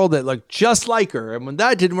another girl that looked just like her, and when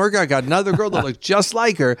that didn't work out, got another girl that looked just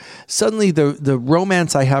like her. Suddenly, the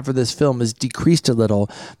romance I have for this film is decreased a little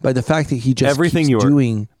by the fact that he just everything you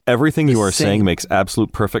are saying makes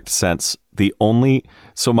absolute perfect sense.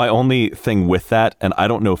 My only thing with that, and I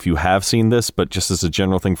don't know if you have seen this, but just as a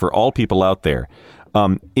general thing for all people out there,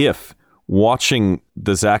 if watching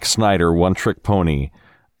the Zack Snyder one-trick pony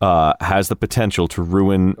has the potential to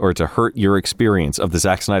ruin or to hurt your experience of the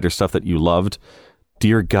Zack Snyder stuff that you loved,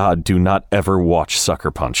 dear God, do not ever watch Sucker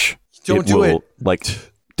Punch. Don't do it.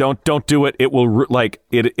 Don't do it. It will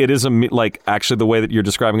it is actually the way that you're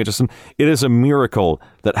describing it, Justin. It is a miracle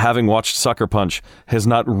that having watched Sucker Punch has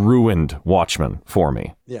not ruined Watchmen for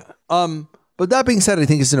me. Yeah. But that being said, I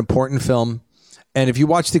think it's an important film. And if you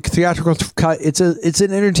watch the theatrical cut, it's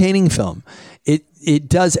an entertaining film. It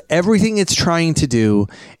does everything it's trying to do.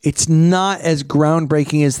 It's not as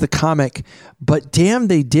groundbreaking as the comic, but damn,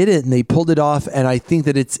 they did it and they pulled it off. And I think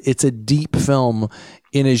that it's a deep film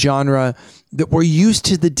in a genre that we're used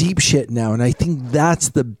to the deep shit now. And I think that's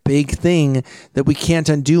the big thing that we can't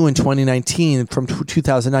undo in 2019 from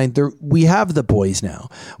 2009. We have The Boys now.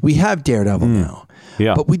 We have Daredevil now.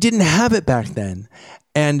 Yeah. But we didn't have it back then.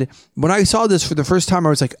 And when I saw this for the first time, I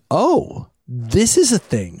was like, oh, this is a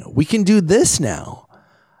thing. We can do this now.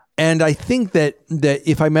 And I think that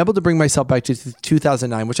if I'm able to bring myself back to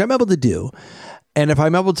 2009, which I'm able to do, and if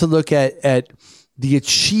I'm able to look at the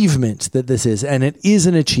achievement that this is, and it is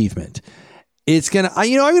an achievement, it's going to,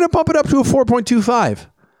 I'm going to bump it up to a 4.25.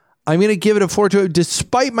 I'm going to give it a 4.2,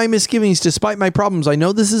 despite my misgivings, despite my problems. I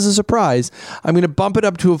know this is a surprise. I'm going to bump it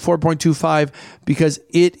up to a 4.25 because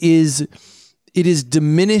it is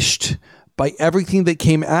diminished by everything that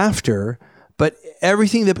came after, but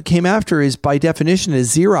everything that came after is by definition a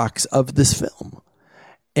Xerox of this film.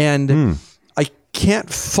 And I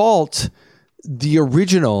can't fault the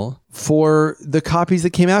original for the copies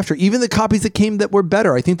that came after, even the copies that were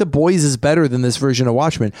better. I think The Boys is better than this version of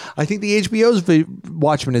Watchmen. I think the HBO's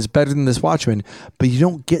Watchmen is better than this Watchmen, but you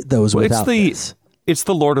don't get those without this. It's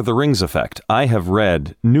the Lord of the Rings effect. I have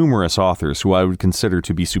read numerous authors who I would consider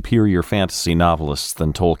to be superior fantasy novelists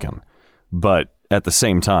than Tolkien, but at the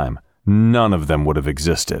same time, none of them would have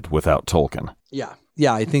existed without Tolkien. Yeah.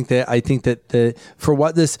 Yeah, I think that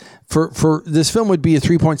this film would be a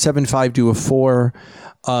 3.75 to a 4.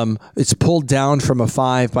 It's pulled down from a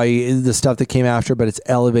 5 by the stuff that came after, but it's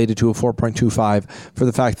elevated to a 4.25 for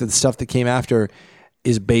the fact that the stuff that came after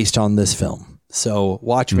is based on this film. So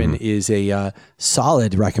Watchmen is a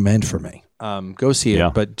solid recommend for me. Go see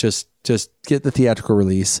it, but just get the theatrical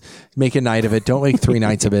release, make a night of it. Don't make 3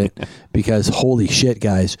 nights of it, because holy shit,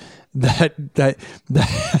 guys, that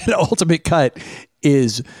ultimate cut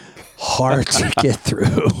is hard to get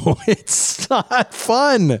through. It's not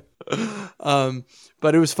fun.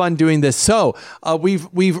 But it was fun doing this. So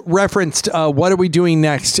we've referenced what are we doing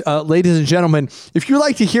next, ladies and gentlemen. If you'd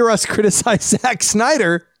like to hear us criticize Zack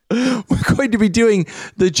Snyder, we're going to be doing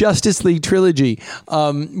the Justice League trilogy,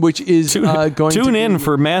 which is going to tune in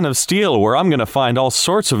for Man of Steel, where I'm going to find all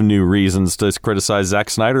sorts of new reasons to criticize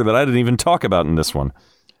Zack Snyder that I didn't even talk about in this one.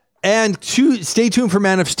 And stay tuned for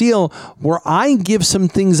Man of Steel, where I give some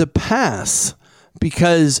things a pass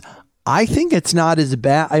because I think it's not as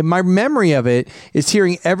bad. My memory of it is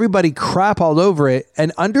hearing everybody crap all over it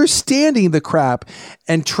and understanding the crap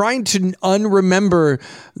and trying to unremember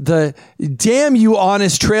the damn you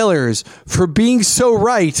honest trailers for being so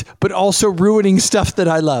right, but also ruining stuff that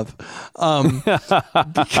I love.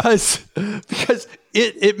 Because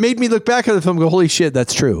it made me look back at the film and go, holy shit,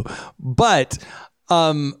 that's true. But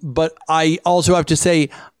I also have to say,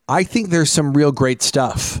 I think there's some real great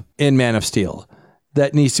stuff in Man of Steel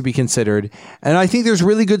that needs to be considered. And I think there's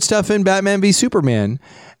really good stuff in Batman v Superman.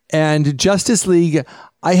 And Justice League,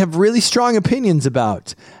 I have really strong opinions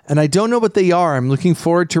about. And I don't know what they are. I'm looking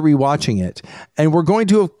forward to rewatching it. And we're going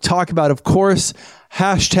to talk about, of course,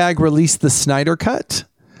 #release the Snyder Cut,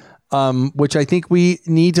 which I think we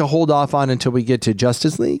need to hold off on until we get to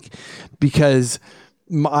Justice League, because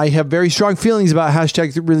I have very strong feelings about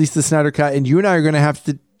 #release the Snyder Cut. And you and I are going to have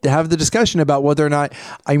the discussion about whether or not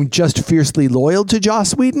I'm just fiercely loyal to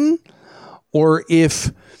Joss Whedon, or if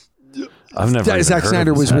Zack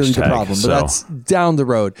Snyder was really the problem. But that's down the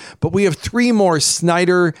road. But we have 3 more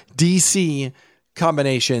Snyder DC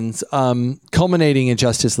combinations culminating in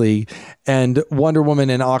Justice League, and Wonder Woman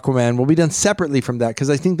and Aquaman will be done separately from that because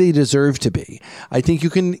I think they deserve to be. I think you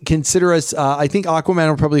can consider us, I think Aquaman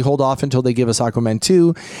will probably hold off until they give us Aquaman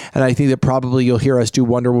 2, and I think that probably you'll hear us do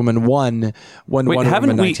Wonder Woman 1 when Wonder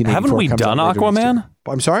Woman 1984 haven't we done Aquaman?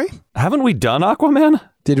 I'm sorry? Haven't we done Aquaman?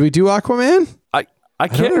 Did we do Aquaman? I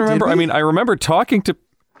can't remember. I mean, I remember talking to...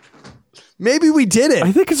 Maybe we did it.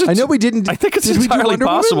 I know we didn't. I think it's entirely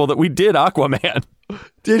possible that we did Aquaman.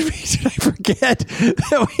 Did I forget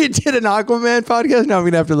that we did an Aquaman podcast? Now I'm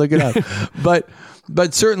going to have to look it up.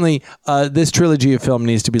 But certainly this trilogy of film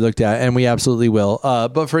needs to be looked at, and we absolutely will.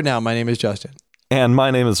 But for now, my name is Justin. And my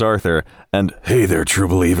name is Arthur. And hey there, true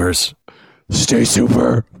believers. Stay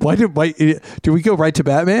super. Why did we go right to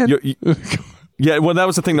Batman? Yeah, well, that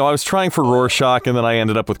was the thing, though. I was trying for Rorschach, and then I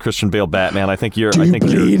ended up with Christian Bale Batman. I think yours was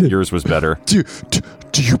better. Do you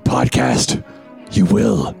podcast? You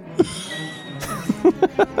will.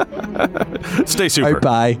 Stay super. All right,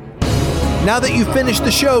 bye. Now that you've finished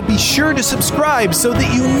the show, be sure to subscribe so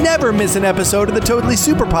that you never miss an episode of the Totally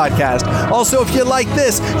Super Podcast. Also, if you like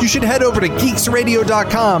this, you should head over to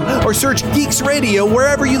geeksradio.com or search Geeks Radio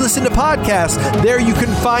wherever you listen to podcasts. There you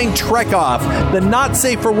can find Trek Off, the not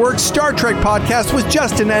safe for work Star Trek podcast with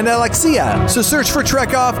Justin and Alexia. So search for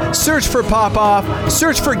Trek Off, search for Pop Off,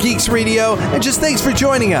 search for Geeks Radio, and just thanks for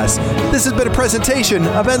joining us. This has been a presentation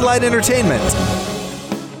of Endlight Entertainment.